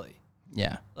silly.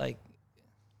 Yeah. Like,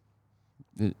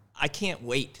 I can't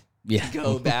wait to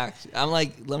go back. I'm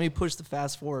like, let me push the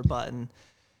fast forward button.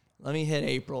 Let me hit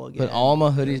April again. Put all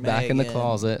my hoodies back in the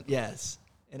closet. Yes.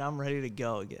 And I'm ready to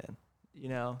go again,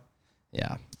 Yeah.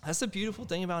 That's the beautiful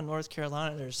thing about North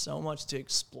Carolina. There's so much to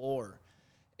explore.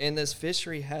 And this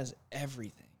fishery has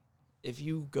everything. If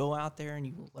you go out there and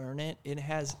you learn it, it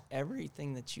has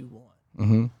everything that you want.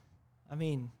 Mm-hmm. I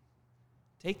mean,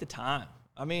 take the time.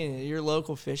 I mean, your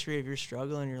local fishery, if you're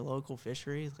struggling in your local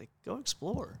fishery, like, go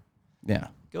explore. Yeah.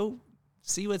 Go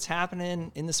see what's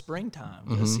happening in the springtime.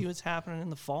 Go see what's happening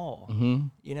in the fall. Mm-hmm.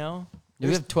 You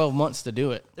have 12 months to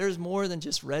do it. There's more than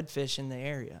just redfish in the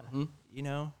area.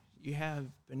 You have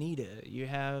bonita, you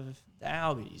have the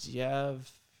albies, you have,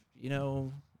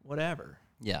 whatever.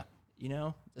 Yeah.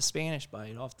 The Spanish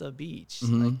bite off the beach.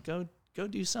 Like, go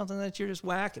do something that you're just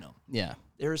whacking them. Yeah.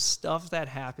 There's stuff that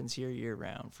happens here year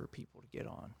round for people to get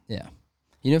on. Yeah.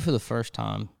 For the first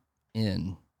time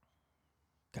in,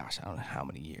 gosh, I don't know how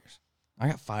many years, I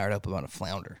got fired up about a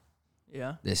flounder.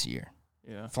 Yeah. This year.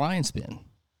 Yeah. Fly and spin.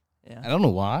 Yeah. I don't know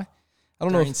why. I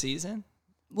don't know. During season?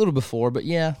 A little before, but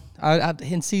yeah. I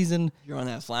in season. You're on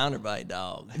that flounder bite,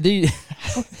 dog. Dude,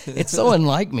 it's so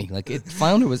unlike me. Like,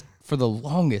 flounder was, for the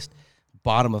longest,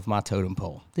 bottom of my totem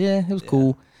pole. Yeah, it was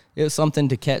cool. It was something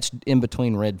to catch in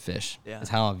between redfish. Yeah.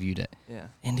 That's how I viewed it. Yeah.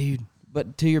 And, dude,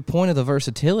 but to your point of the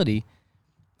versatility,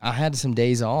 I had some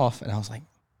days off, and I was like,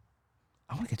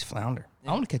 I want to catch flounder.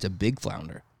 Yeah. I want to catch a big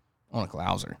flounder on a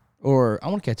clouser. Or I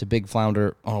want to catch a big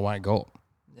flounder on a white gulp.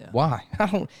 Yeah. Why? I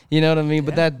don't, you know what I mean?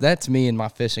 Yeah. But that's me and my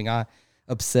fishing. I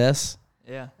obsess.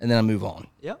 Yeah. And then I move on.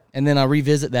 Yep. And then I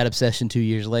revisit that obsession 2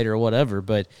 years later or whatever.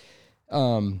 But,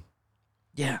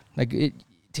 yeah, like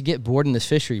to get bored in this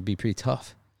fishery would be pretty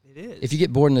tough. It is. If you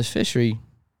get bored in this fishery,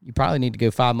 you probably need to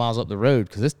go 5 miles up the road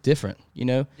because it's different,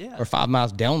 Yeah. or 5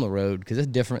 miles down the road because it's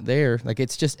different there. Like,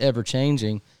 it's just ever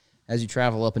changing as you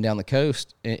travel up and down the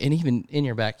coast, and even in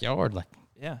your backyard. Like,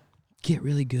 Yeah. get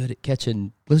really good at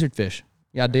catching lizard fish.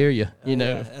 Yeah, I dare you.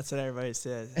 Yeah, that's what everybody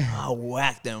says. I'll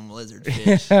whack them lizard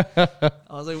fish. I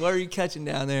was like, what are you catching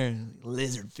down there?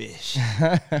 Lizard fish.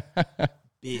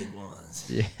 Big ones.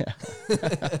 Yeah.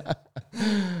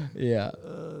 Yeah.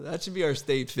 That should be our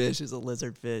state fish, is a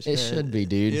lizard fish. It should be,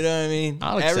 dude. You know what I mean?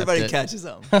 I'll accept Everybody it. catches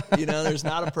them. There's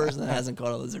not a person that hasn't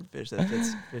caught a lizard fish that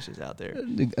fishes out there.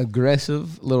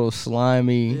 Aggressive, little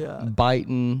slimy, Yeah.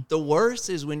 biting. The worst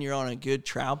is when you're on a good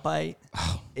trout bite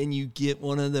and you get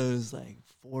one of those like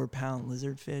 4-pound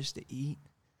lizard fish to eat.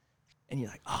 And you're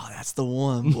like, oh, that's the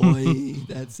one, boy.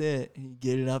 That's it. And you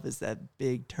get it up. It's that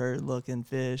big turd looking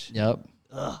fish. Yep.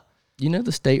 Ugh.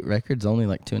 The state record's only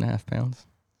like 2.5 pounds.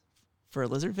 For a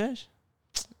lizard fish?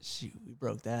 Shoot, we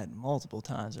broke that multiple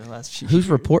times in the last few Who's years.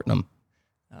 reporting them?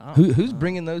 I don't Who's know.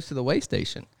 bringing those to the weigh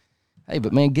station? Hey,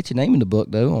 but man, get your name in the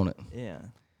book though on it. Yeah.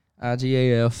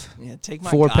 IGAF. Yeah, take my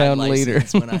 4-pound guide leader.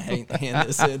 license when I hand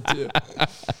this in, too.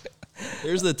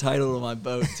 Here's the title of my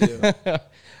boat, too.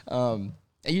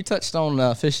 You touched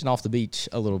on fishing off the beach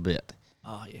a little bit.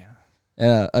 Oh,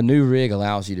 yeah. A new rig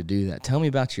allows you to do that. Tell me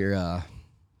about your, I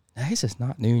guess it's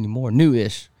not new anymore,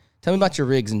 newish. Tell me about your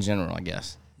rigs in general, I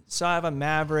guess. So I have a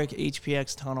Maverick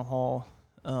HPX tunnel haul.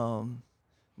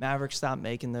 Maverick stopped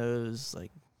making those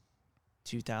like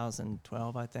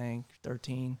 2012, I think,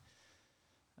 13,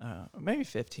 or maybe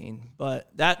 15. But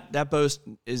that boat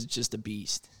is just a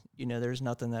beast. There's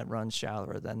nothing that runs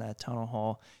shallower than that tunnel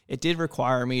haul. It did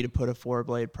require me to put a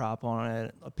 4-blade prop on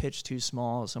it, a pitch too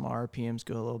small, some RPMs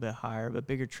go a little bit higher, but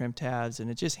bigger trim tabs,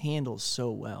 and it just handles so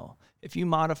well. If you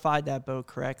modified that boat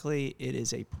correctly, it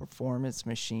is a performance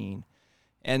machine.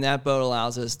 And that boat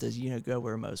allows us to, go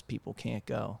where most people can't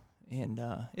go. And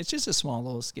it's just a small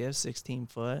little skiff, 16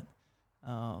 foot.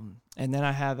 And then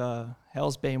I have a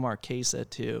Hell's Bay Marquesa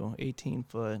too, 18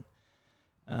 foot.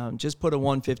 Just put a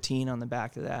 115 on the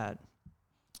back of that,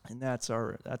 and that's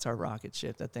our rocket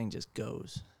ship. That thing just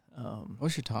goes.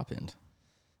 What's your top end?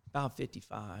 About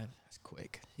 55. That's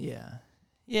quick. Yeah.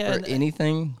 Yeah. For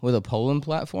anything with a polling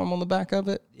platform on the back of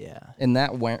it, Yeah. in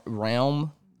that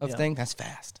realm of Yeah. thing, that's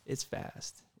fast. It's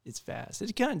fast.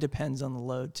 It kind of depends on the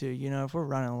load too. If we're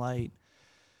running light,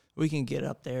 we can get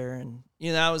up there, and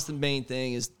that was the main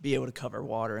thing, is be able to cover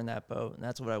water in that boat, and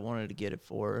that's what I wanted to get it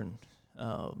for. And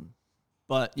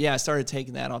but yeah, I started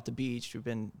taking that off the beach. We've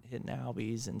been hitting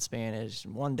albies and Spanish.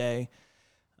 And one day,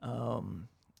 I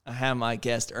had my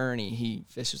guest Ernie. He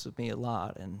fishes with me a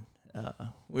lot, and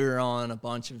we were on a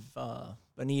bunch of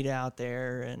bonita out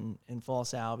there and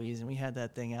false albies, and we had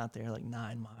that thing out there like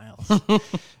 9 miles.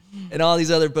 And all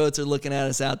these other boats are looking at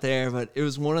us out there, but it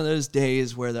was one of those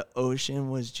days where the ocean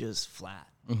was just flat.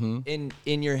 Mm-hmm.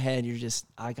 In your head, you're just,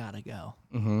 I gotta go.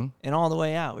 Mm-hmm. And all the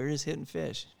way out, we were just hitting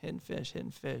fish.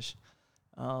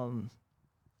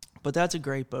 But that's a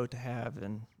great boat to have,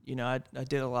 and I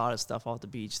did a lot of stuff off the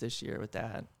beach this year with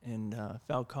that, and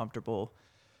felt comfortable,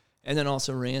 and then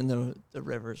also ran the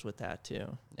rivers with that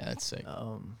too. Yeah, that's sick.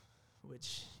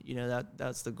 Which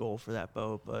that's the goal for that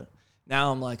boat. But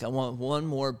now I'm like, I want one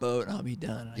more boat and I'll be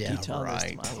done. I keep telling this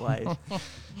to my wife,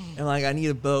 and like, I need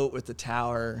a boat with the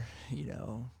tower,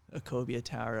 a cobia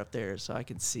tower up there so I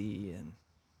can see. And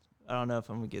I don't know if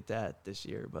I'm gonna get that this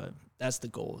year, but that's the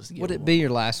goal. Is to get Would it be your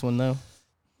last one though?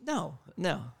 No.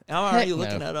 I'm already Heck no.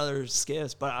 looking at other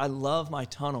skiffs, but I love my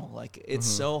tunnel. Like, it's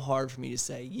so hard for me to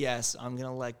say, yes, I'm going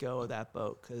to let go of that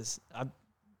boat, because I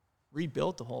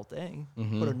rebuilt the whole thing,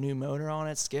 put a new motor on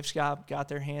it. Skiff Shop got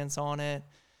their hands on it,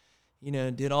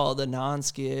 did all the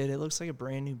non-skid. It looks like a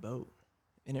brand new boat,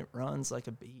 and it runs like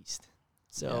a beast.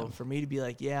 So for me to be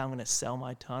like, yeah, I'm going to sell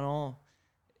my tunnel,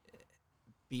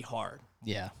 be hard.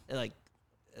 Yeah. Like,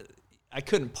 I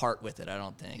couldn't part with it, I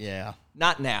don't think. Yeah.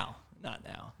 Not now.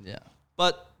 Yeah.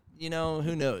 But,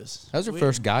 who knows? That was your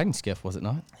first guiding skiff, was it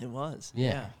not? It was.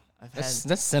 Yeah. I've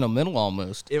That's sentimental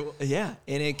almost. and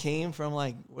it came from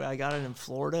where I got it in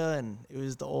Florida, and it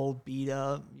was the old beat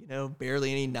up,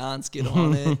 barely any non-skid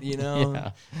on it,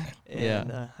 Yeah.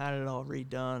 And had it all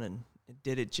redone, and it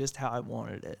did it just how I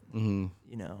wanted it, and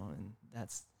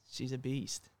she's a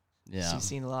beast. Yeah. She's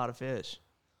seen a lot of fish.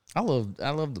 I love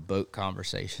the boat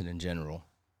conversation in general.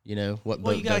 What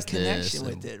boat You got does a connection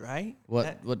this with it, right?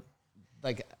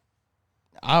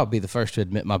 I'll be the first to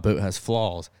admit my boat has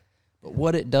flaws, but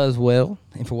what it does well,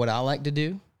 and for what I like to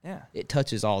do, Yeah. it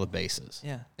touches all the bases.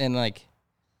 Yeah. And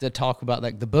to talk about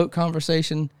the boat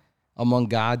conversation among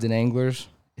guides and anglers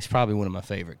is probably one of my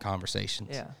favorite conversations.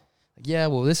 Yeah. yeah,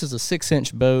 well, this is a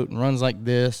 6-inch boat and runs like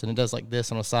this and it does like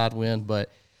this on a side wind.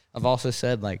 But I've also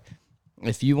said, like,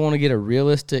 if you want to get a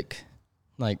realistic,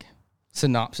 like,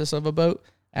 synopsis of a boat,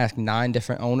 ask 9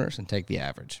 different owners and take the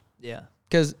average. Yeah.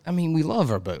 Because, I mean, we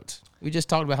love our boats. We just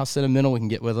talked about how sentimental we can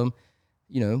get with them.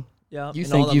 You know, Yeah. you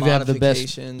and think all the you have the best.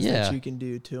 modifications Yeah. that you can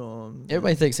do to them.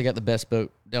 Everybody thinks they got the best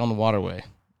boat down the waterway,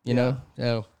 you know?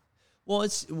 So, Well,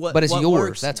 it's what. but it's what yours.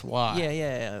 Works. That's why.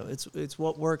 Yeah. It's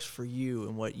what works for you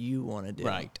and what you want to do.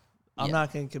 Right. I'm Yeah.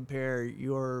 not going to compare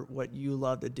what you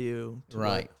love to do to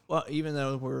Right. well, even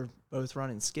though we're both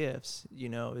running skiffs, you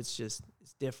know, it's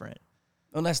different.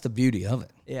 Well, that's the beauty of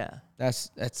it. Yeah.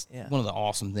 That's Yeah. one of the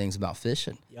awesome things about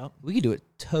fishing. Yep. We can do it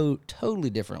totally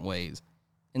different ways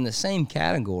in the same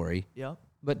category, Yep.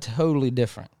 but totally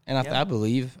different. And Yeah.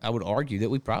 I would argue that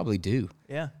we probably do.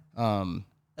 Yeah. Um,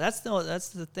 That's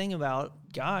the thing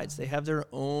about guides. They have their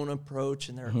own approach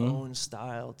and their own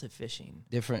style to fishing.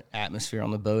 different atmosphere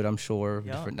on the boat, I'm sure,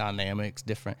 Yeah. different dynamics,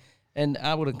 different. And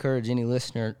I would encourage any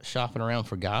listener shopping around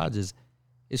for guides is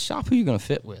shop who you're going to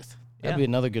fit with. That'd Yeah. be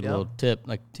another good little tip,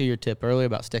 like to your tip earlier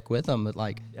about stick with them, but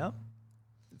like Yep.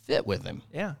 fit with him.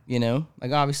 Yeah. You know,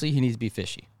 like obviously he needs to be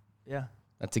fishy. Yeah.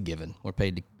 That's a given. We're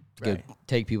paid to go Right.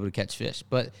 take people to catch fish,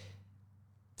 but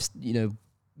you know,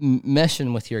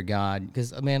 meshing with your guide,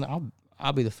 because man,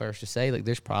 I'll be the first to say, like,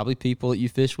 there's probably people that you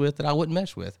fish with that I wouldn't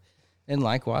mesh with, and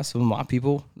likewise some of my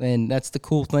people. And that's the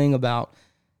cool thing about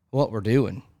what we're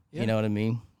doing. Yeah. You know what I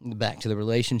mean? Back to the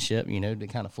relationship, you know, to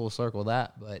kind of full circle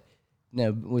that. But you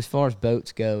know, as far as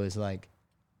boats go, is like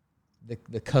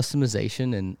the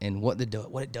customization and what it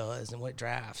does and what it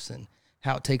drafts and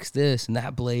how it takes this and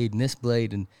that blade and this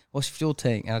blade and what's your fuel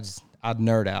tank. And I'd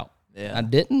nerd out. Yeah. I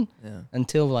didn't Yeah.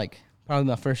 until like probably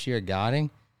my first year of guiding,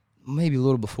 maybe a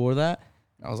little before that.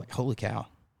 I was like, holy cow,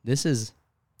 this is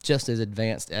just as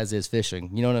advanced as is fishing.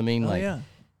 You know what I mean? Oh, like, yeah.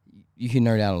 you can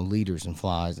nerd out on leaders and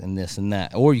flies and this and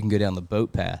that, or you can go down the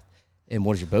boat path. And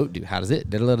what does your boat do? How does it?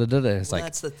 Da-da-da-da-da. It's Well, like,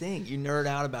 that's the thing. You nerd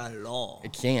out about it all.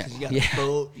 It can't. 'Cause you got Yeah. a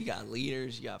boat, you got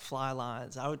leaders, you got fly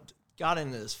lines. Got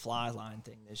into this fly line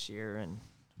thing this year and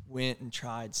went and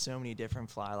tried so many different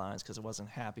fly lines because I wasn't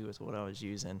happy with what I was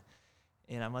using.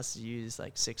 And I must have used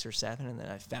like 6 or 7, and then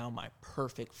I found my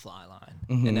perfect fly line.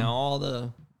 Mm-hmm. And now all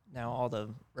the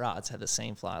rods had the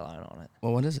same fly line on it.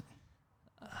 well, what is it?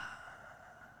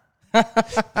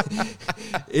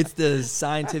 It's the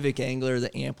Scientific Angler,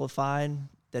 the amplified,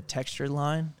 the textured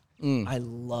line. I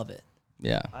love it.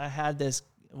 Yeah. I had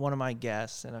one of my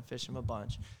guests, and I fished him a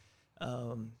bunch.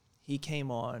 He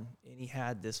came on, and he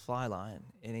had this fly line,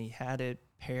 and he had it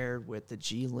paired with the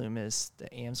G Loomis,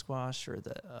 the Am Squash, or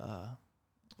the,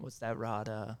 what's that rod?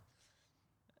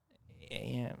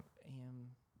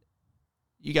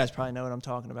 You guys probably know what I'm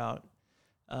talking about.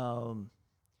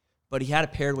 But he had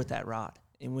it paired with that rod.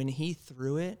 And when he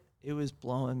threw it, it was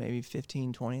blowing maybe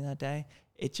 15, 20 that day.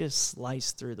 It just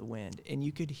sliced through the wind. And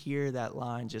you could hear that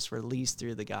line just release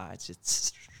through the guides.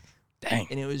 It's Dang.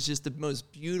 And it was just the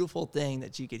most beautiful thing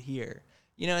that you could hear.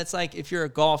 You know, it's like if you're a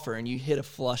golfer and you hit a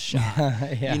flush shot,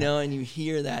 Yeah. you know, and you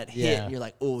hear that hit, Yeah. and you're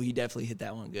like, oh, he definitely hit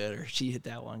that one good, or she hit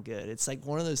that one good. It's like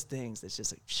one of those things that's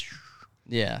just like,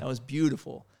 Yeah. that was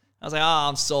beautiful. I was like, oh,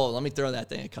 I'm sold. Let me throw that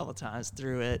thing a couple times,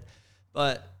 threw it.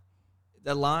 But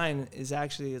the line is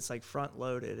actually, it's like front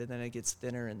loaded, and then it gets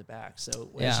thinner in the back. So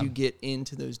as you get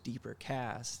into those deeper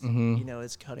casts, you know,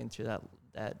 it's cutting through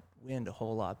that wind a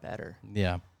whole lot better.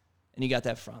 Yeah. And you got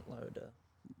that front load to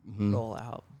roll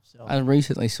out. So I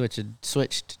recently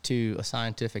switched to a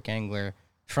Scientific Angler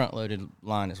front-loaded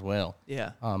line as well.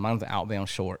 yeah. Mine was the outbound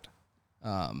short,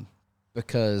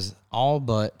 because all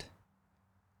but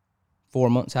 4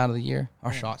 months out of the year,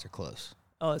 our shots are close.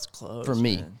 Oh, it's close For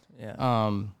me. man.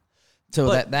 Yeah. So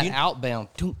But that you- outbound,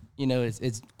 you know,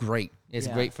 it's great. It's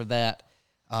Yeah. great for that.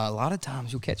 A lot of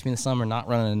times you'll catch me in the summer not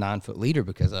running a 9-foot leader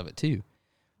because of it too.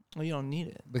 Well, you don't need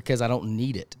it. Because I don't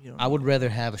need it. You don't I would rather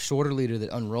have a shorter leader that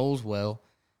unrolls well,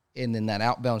 and then that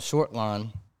outbound short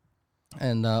line.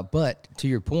 And but to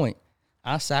your point,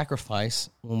 I sacrifice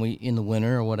when we in the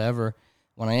winter or whatever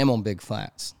when I am on big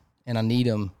flats and I need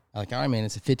them. Like, all right, man,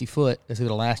 it's a 50-foot. Let's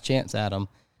get a last chance at them.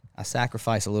 I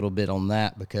sacrifice a little bit on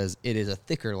that because it is a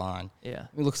thicker line. Yeah.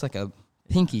 It looks like a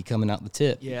pinky coming out the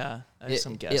tip. Yeah. I have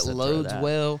some It guests that throw loads that.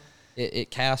 well.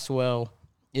 It casts well.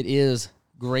 It is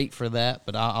great for that,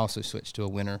 but I also switch to a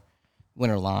winter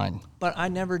line. But I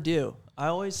never do. I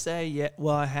always say, yeah,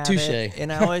 well, I have Touche. it.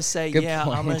 And I always say, Good yeah, I'm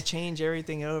point. going to change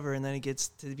everything over. And then it gets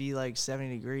to be like 70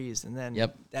 degrees. And then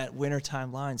Yep. that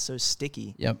wintertime line's so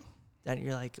sticky Yep. that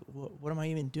you're like, what am I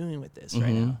even doing with this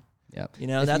right now? Yep. You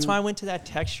know, If that's you- why I went to that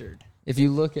textured. If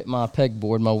you look at my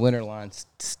pegboard, my winter line's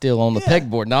still on the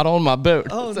pegboard, not on my boat.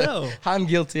 Oh, So no. I'm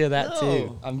guilty of that, too.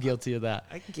 No. I'm guilty of that.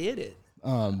 I get it.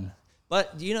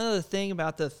 But you know the thing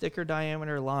about the thicker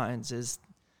diameter lines is,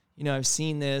 I've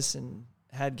seen this and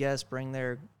had guests bring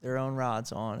their own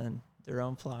rods on and their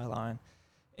own fly line,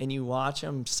 and you watch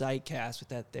them sight cast with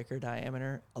that thicker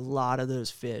diameter. A lot of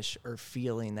those fish are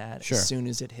feeling that as soon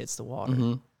as it hits the water.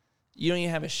 Mm-hmm. You don't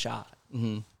even have a shot.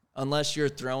 Unless you're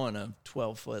throwing a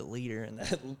 12-foot leader and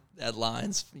that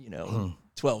line's,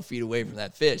 12 feet away from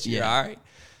that fish, you're all right.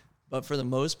 But for the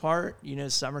most part,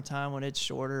 summertime when it's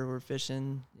shorter, we're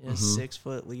fishing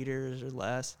 6-foot leaders or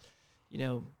less.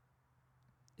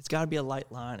 It's got to be a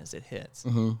light line as it hits.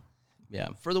 Yeah.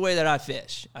 For the way that I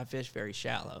fish very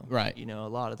shallow. Right. A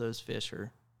lot of those fish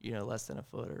are, less than a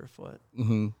foot or a foot.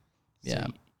 Yeah.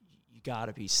 So you got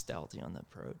to be stealthy on the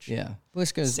approach. Yeah.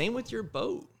 Same with your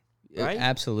boat. Right?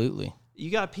 Absolutely.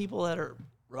 You got people that are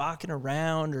rocking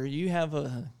around, or you have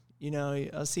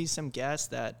I'll see some guests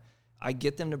that I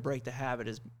get them to break the habit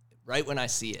is right when I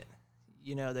see it.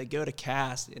 They go to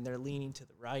cast and they're leaning to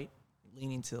the right,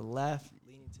 leaning to the left,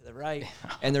 leaning to the right,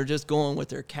 and they're just going with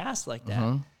their cast like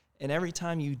that. And every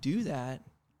time you do that,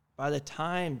 by the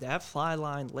time that fly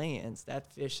line lands,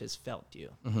 that fish has felt you.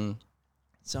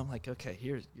 So I'm like, okay,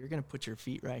 you're going to put your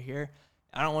feet right here.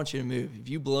 I don't want you to move. If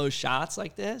you blow shots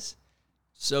like this,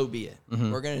 so be it.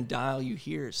 We're going to dial you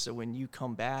here. So when you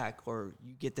come back or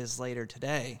you get this later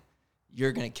today,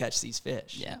 you're going to catch these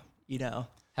fish. Yeah.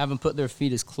 Have them put their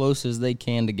feet as close as they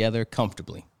can together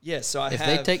comfortably. Yeah, so if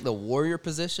they take the warrior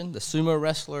position, the sumo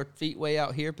wrestler feet way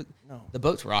out here, but the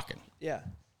boat's rocking. Yeah.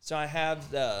 So I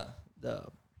have the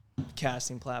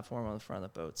casting platform on the front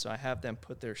of the boat. So I have them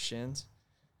put their shins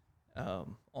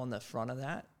on the front of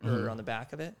that or on the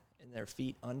back of it and their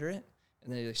feet under it,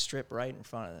 and then they strip right in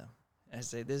front of them. And I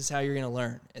say, this is how you're going to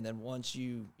learn. And then once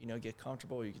you get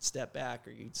comfortable, you can step back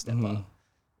or you can step up,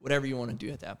 whatever you want to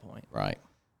do at that point. Right.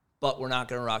 But we're not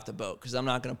going to rock the boat because I'm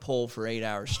not going to pull for 8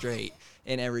 hours straight.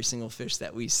 And every single fish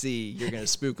that we see, you're going to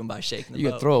spook them by shaking the boat.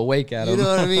 You can throw a wake at them. You know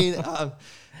what I mean?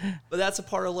 But that's a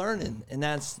part of learning. And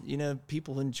that's,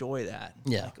 people enjoy that.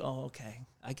 Yeah. Like, oh, okay,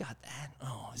 I got that.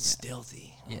 Oh, it's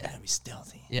stealthy. I'm going to be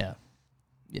stealthy. Yeah.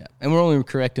 Yeah. And we're only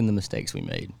correcting the mistakes we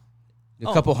made.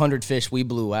 A couple hundred fish we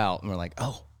blew out, and we're like,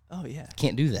 oh, yeah.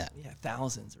 Can't do that. Yeah,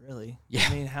 thousands, really. Yeah.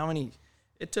 I mean, how many...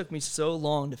 It took me so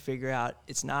long to figure out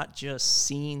it's not just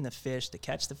seeing the fish to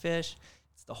catch the fish.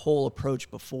 It's the whole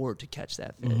approach before to catch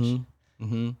that fish.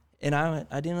 And I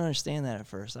didn't understand that at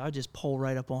first. I would just pull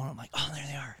right up on them like, oh, there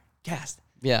they are. Cast.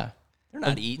 Yeah. They're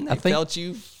not eating. They felt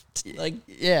you like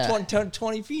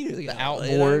 20 feet ago.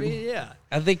 Outboard. Yeah.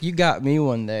 I think you got me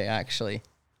one day, actually.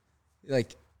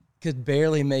 Like, could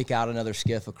barely make out another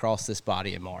skiff across this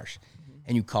body of marsh.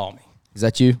 And you call me. Is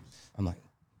that you? I'm like,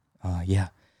 yeah.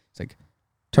 It's like,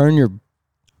 turn your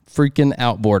freaking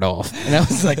outboard off. And I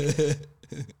was like,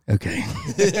 okay.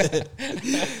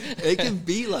 It can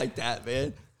be like that,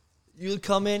 man. You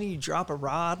come in and you drop a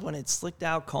rod when it's slicked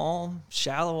out calm,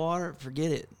 shallow water,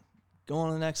 forget it. Go on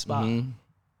to the next spot.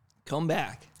 Come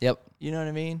back. Yep. You know what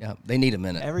I mean? Yeah. They need a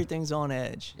minute. Everything's on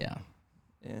edge. Yeah.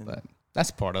 And, But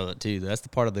that's part of it, too. That's the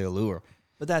part of the allure.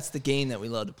 but that's the game that we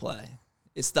love to play.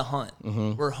 It's the hunt.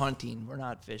 We're hunting. We're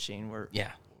not fishing.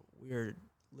 We're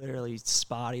literally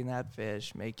spotting that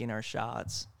fish, making our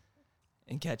shots,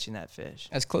 and catching that fish.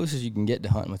 As close as you can get to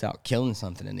hunting without killing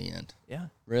something in the end. Yeah.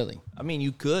 Really. I mean,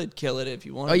 you could kill it if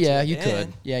you wanted Oh, yeah, to. you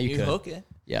could. Yeah, you could. hook it.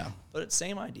 Yeah. But it's the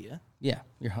same idea. Yeah.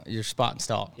 You're spot and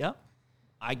stalk. Yep.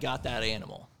 I got that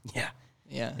animal. Yeah.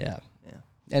 Yeah. Yeah.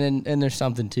 Yeah. And there's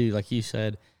something, too, like you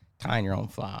said, tying your own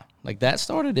fly. Like, that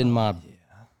started in my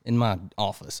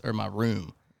office or my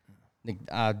room. Like,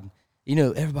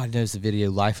 everybody knows the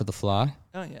video Life of the Fly.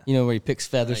 Oh, yeah. You know, where he picks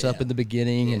feathers up in the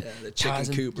beginning. And the chicken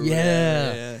coop.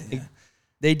 Yeah.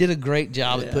 They did a great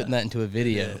job at putting that into a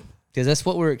video. Because that's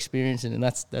what we're experiencing, and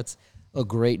that's a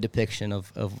great depiction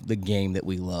of the game that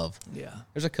we love. Yeah.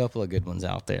 There's a couple of good ones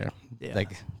out there. Yeah.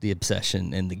 Like The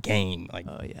Obsession and The Game. Like,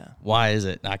 Oh, yeah. why is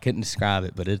it? I couldn't describe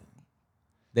it, but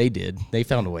they did. They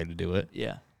found a way to do it.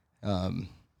 Yeah.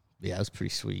 Yeah, it was pretty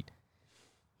sweet.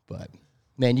 But,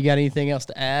 man, you got anything else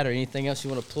to add or anything else you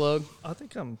want to plug? I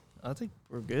think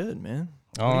we're good, man.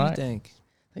 All what right. do you think?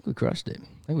 I think we crushed it.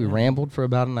 I think we rambled for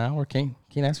about an hour. Can't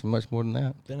ask for much more than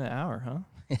that. Been an hour,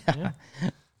 huh? Yeah.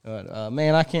 But,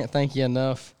 man, I can't thank you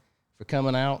enough for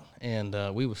coming out, and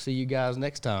we will see you guys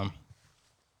next time.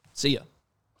 See ya.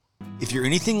 If you're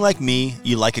anything like me,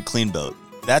 you like a clean boat.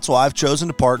 That's why I've chosen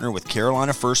to partner with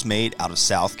Carolina First Mate out of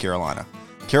South Carolina.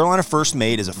 Carolina First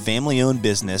Mate is a family-owned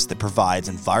business that provides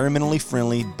environmentally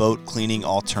friendly boat cleaning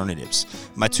alternatives.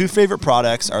 My two favorite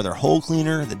products are their hole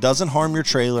cleaner that doesn't harm your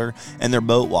trailer and their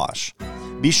boat wash.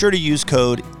 Be sure to use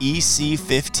code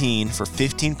EC15 for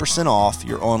 15% off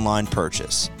your online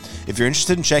purchase. If you're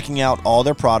interested in checking out all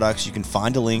their products, you can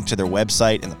find a link to their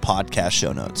website in the podcast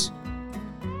show notes.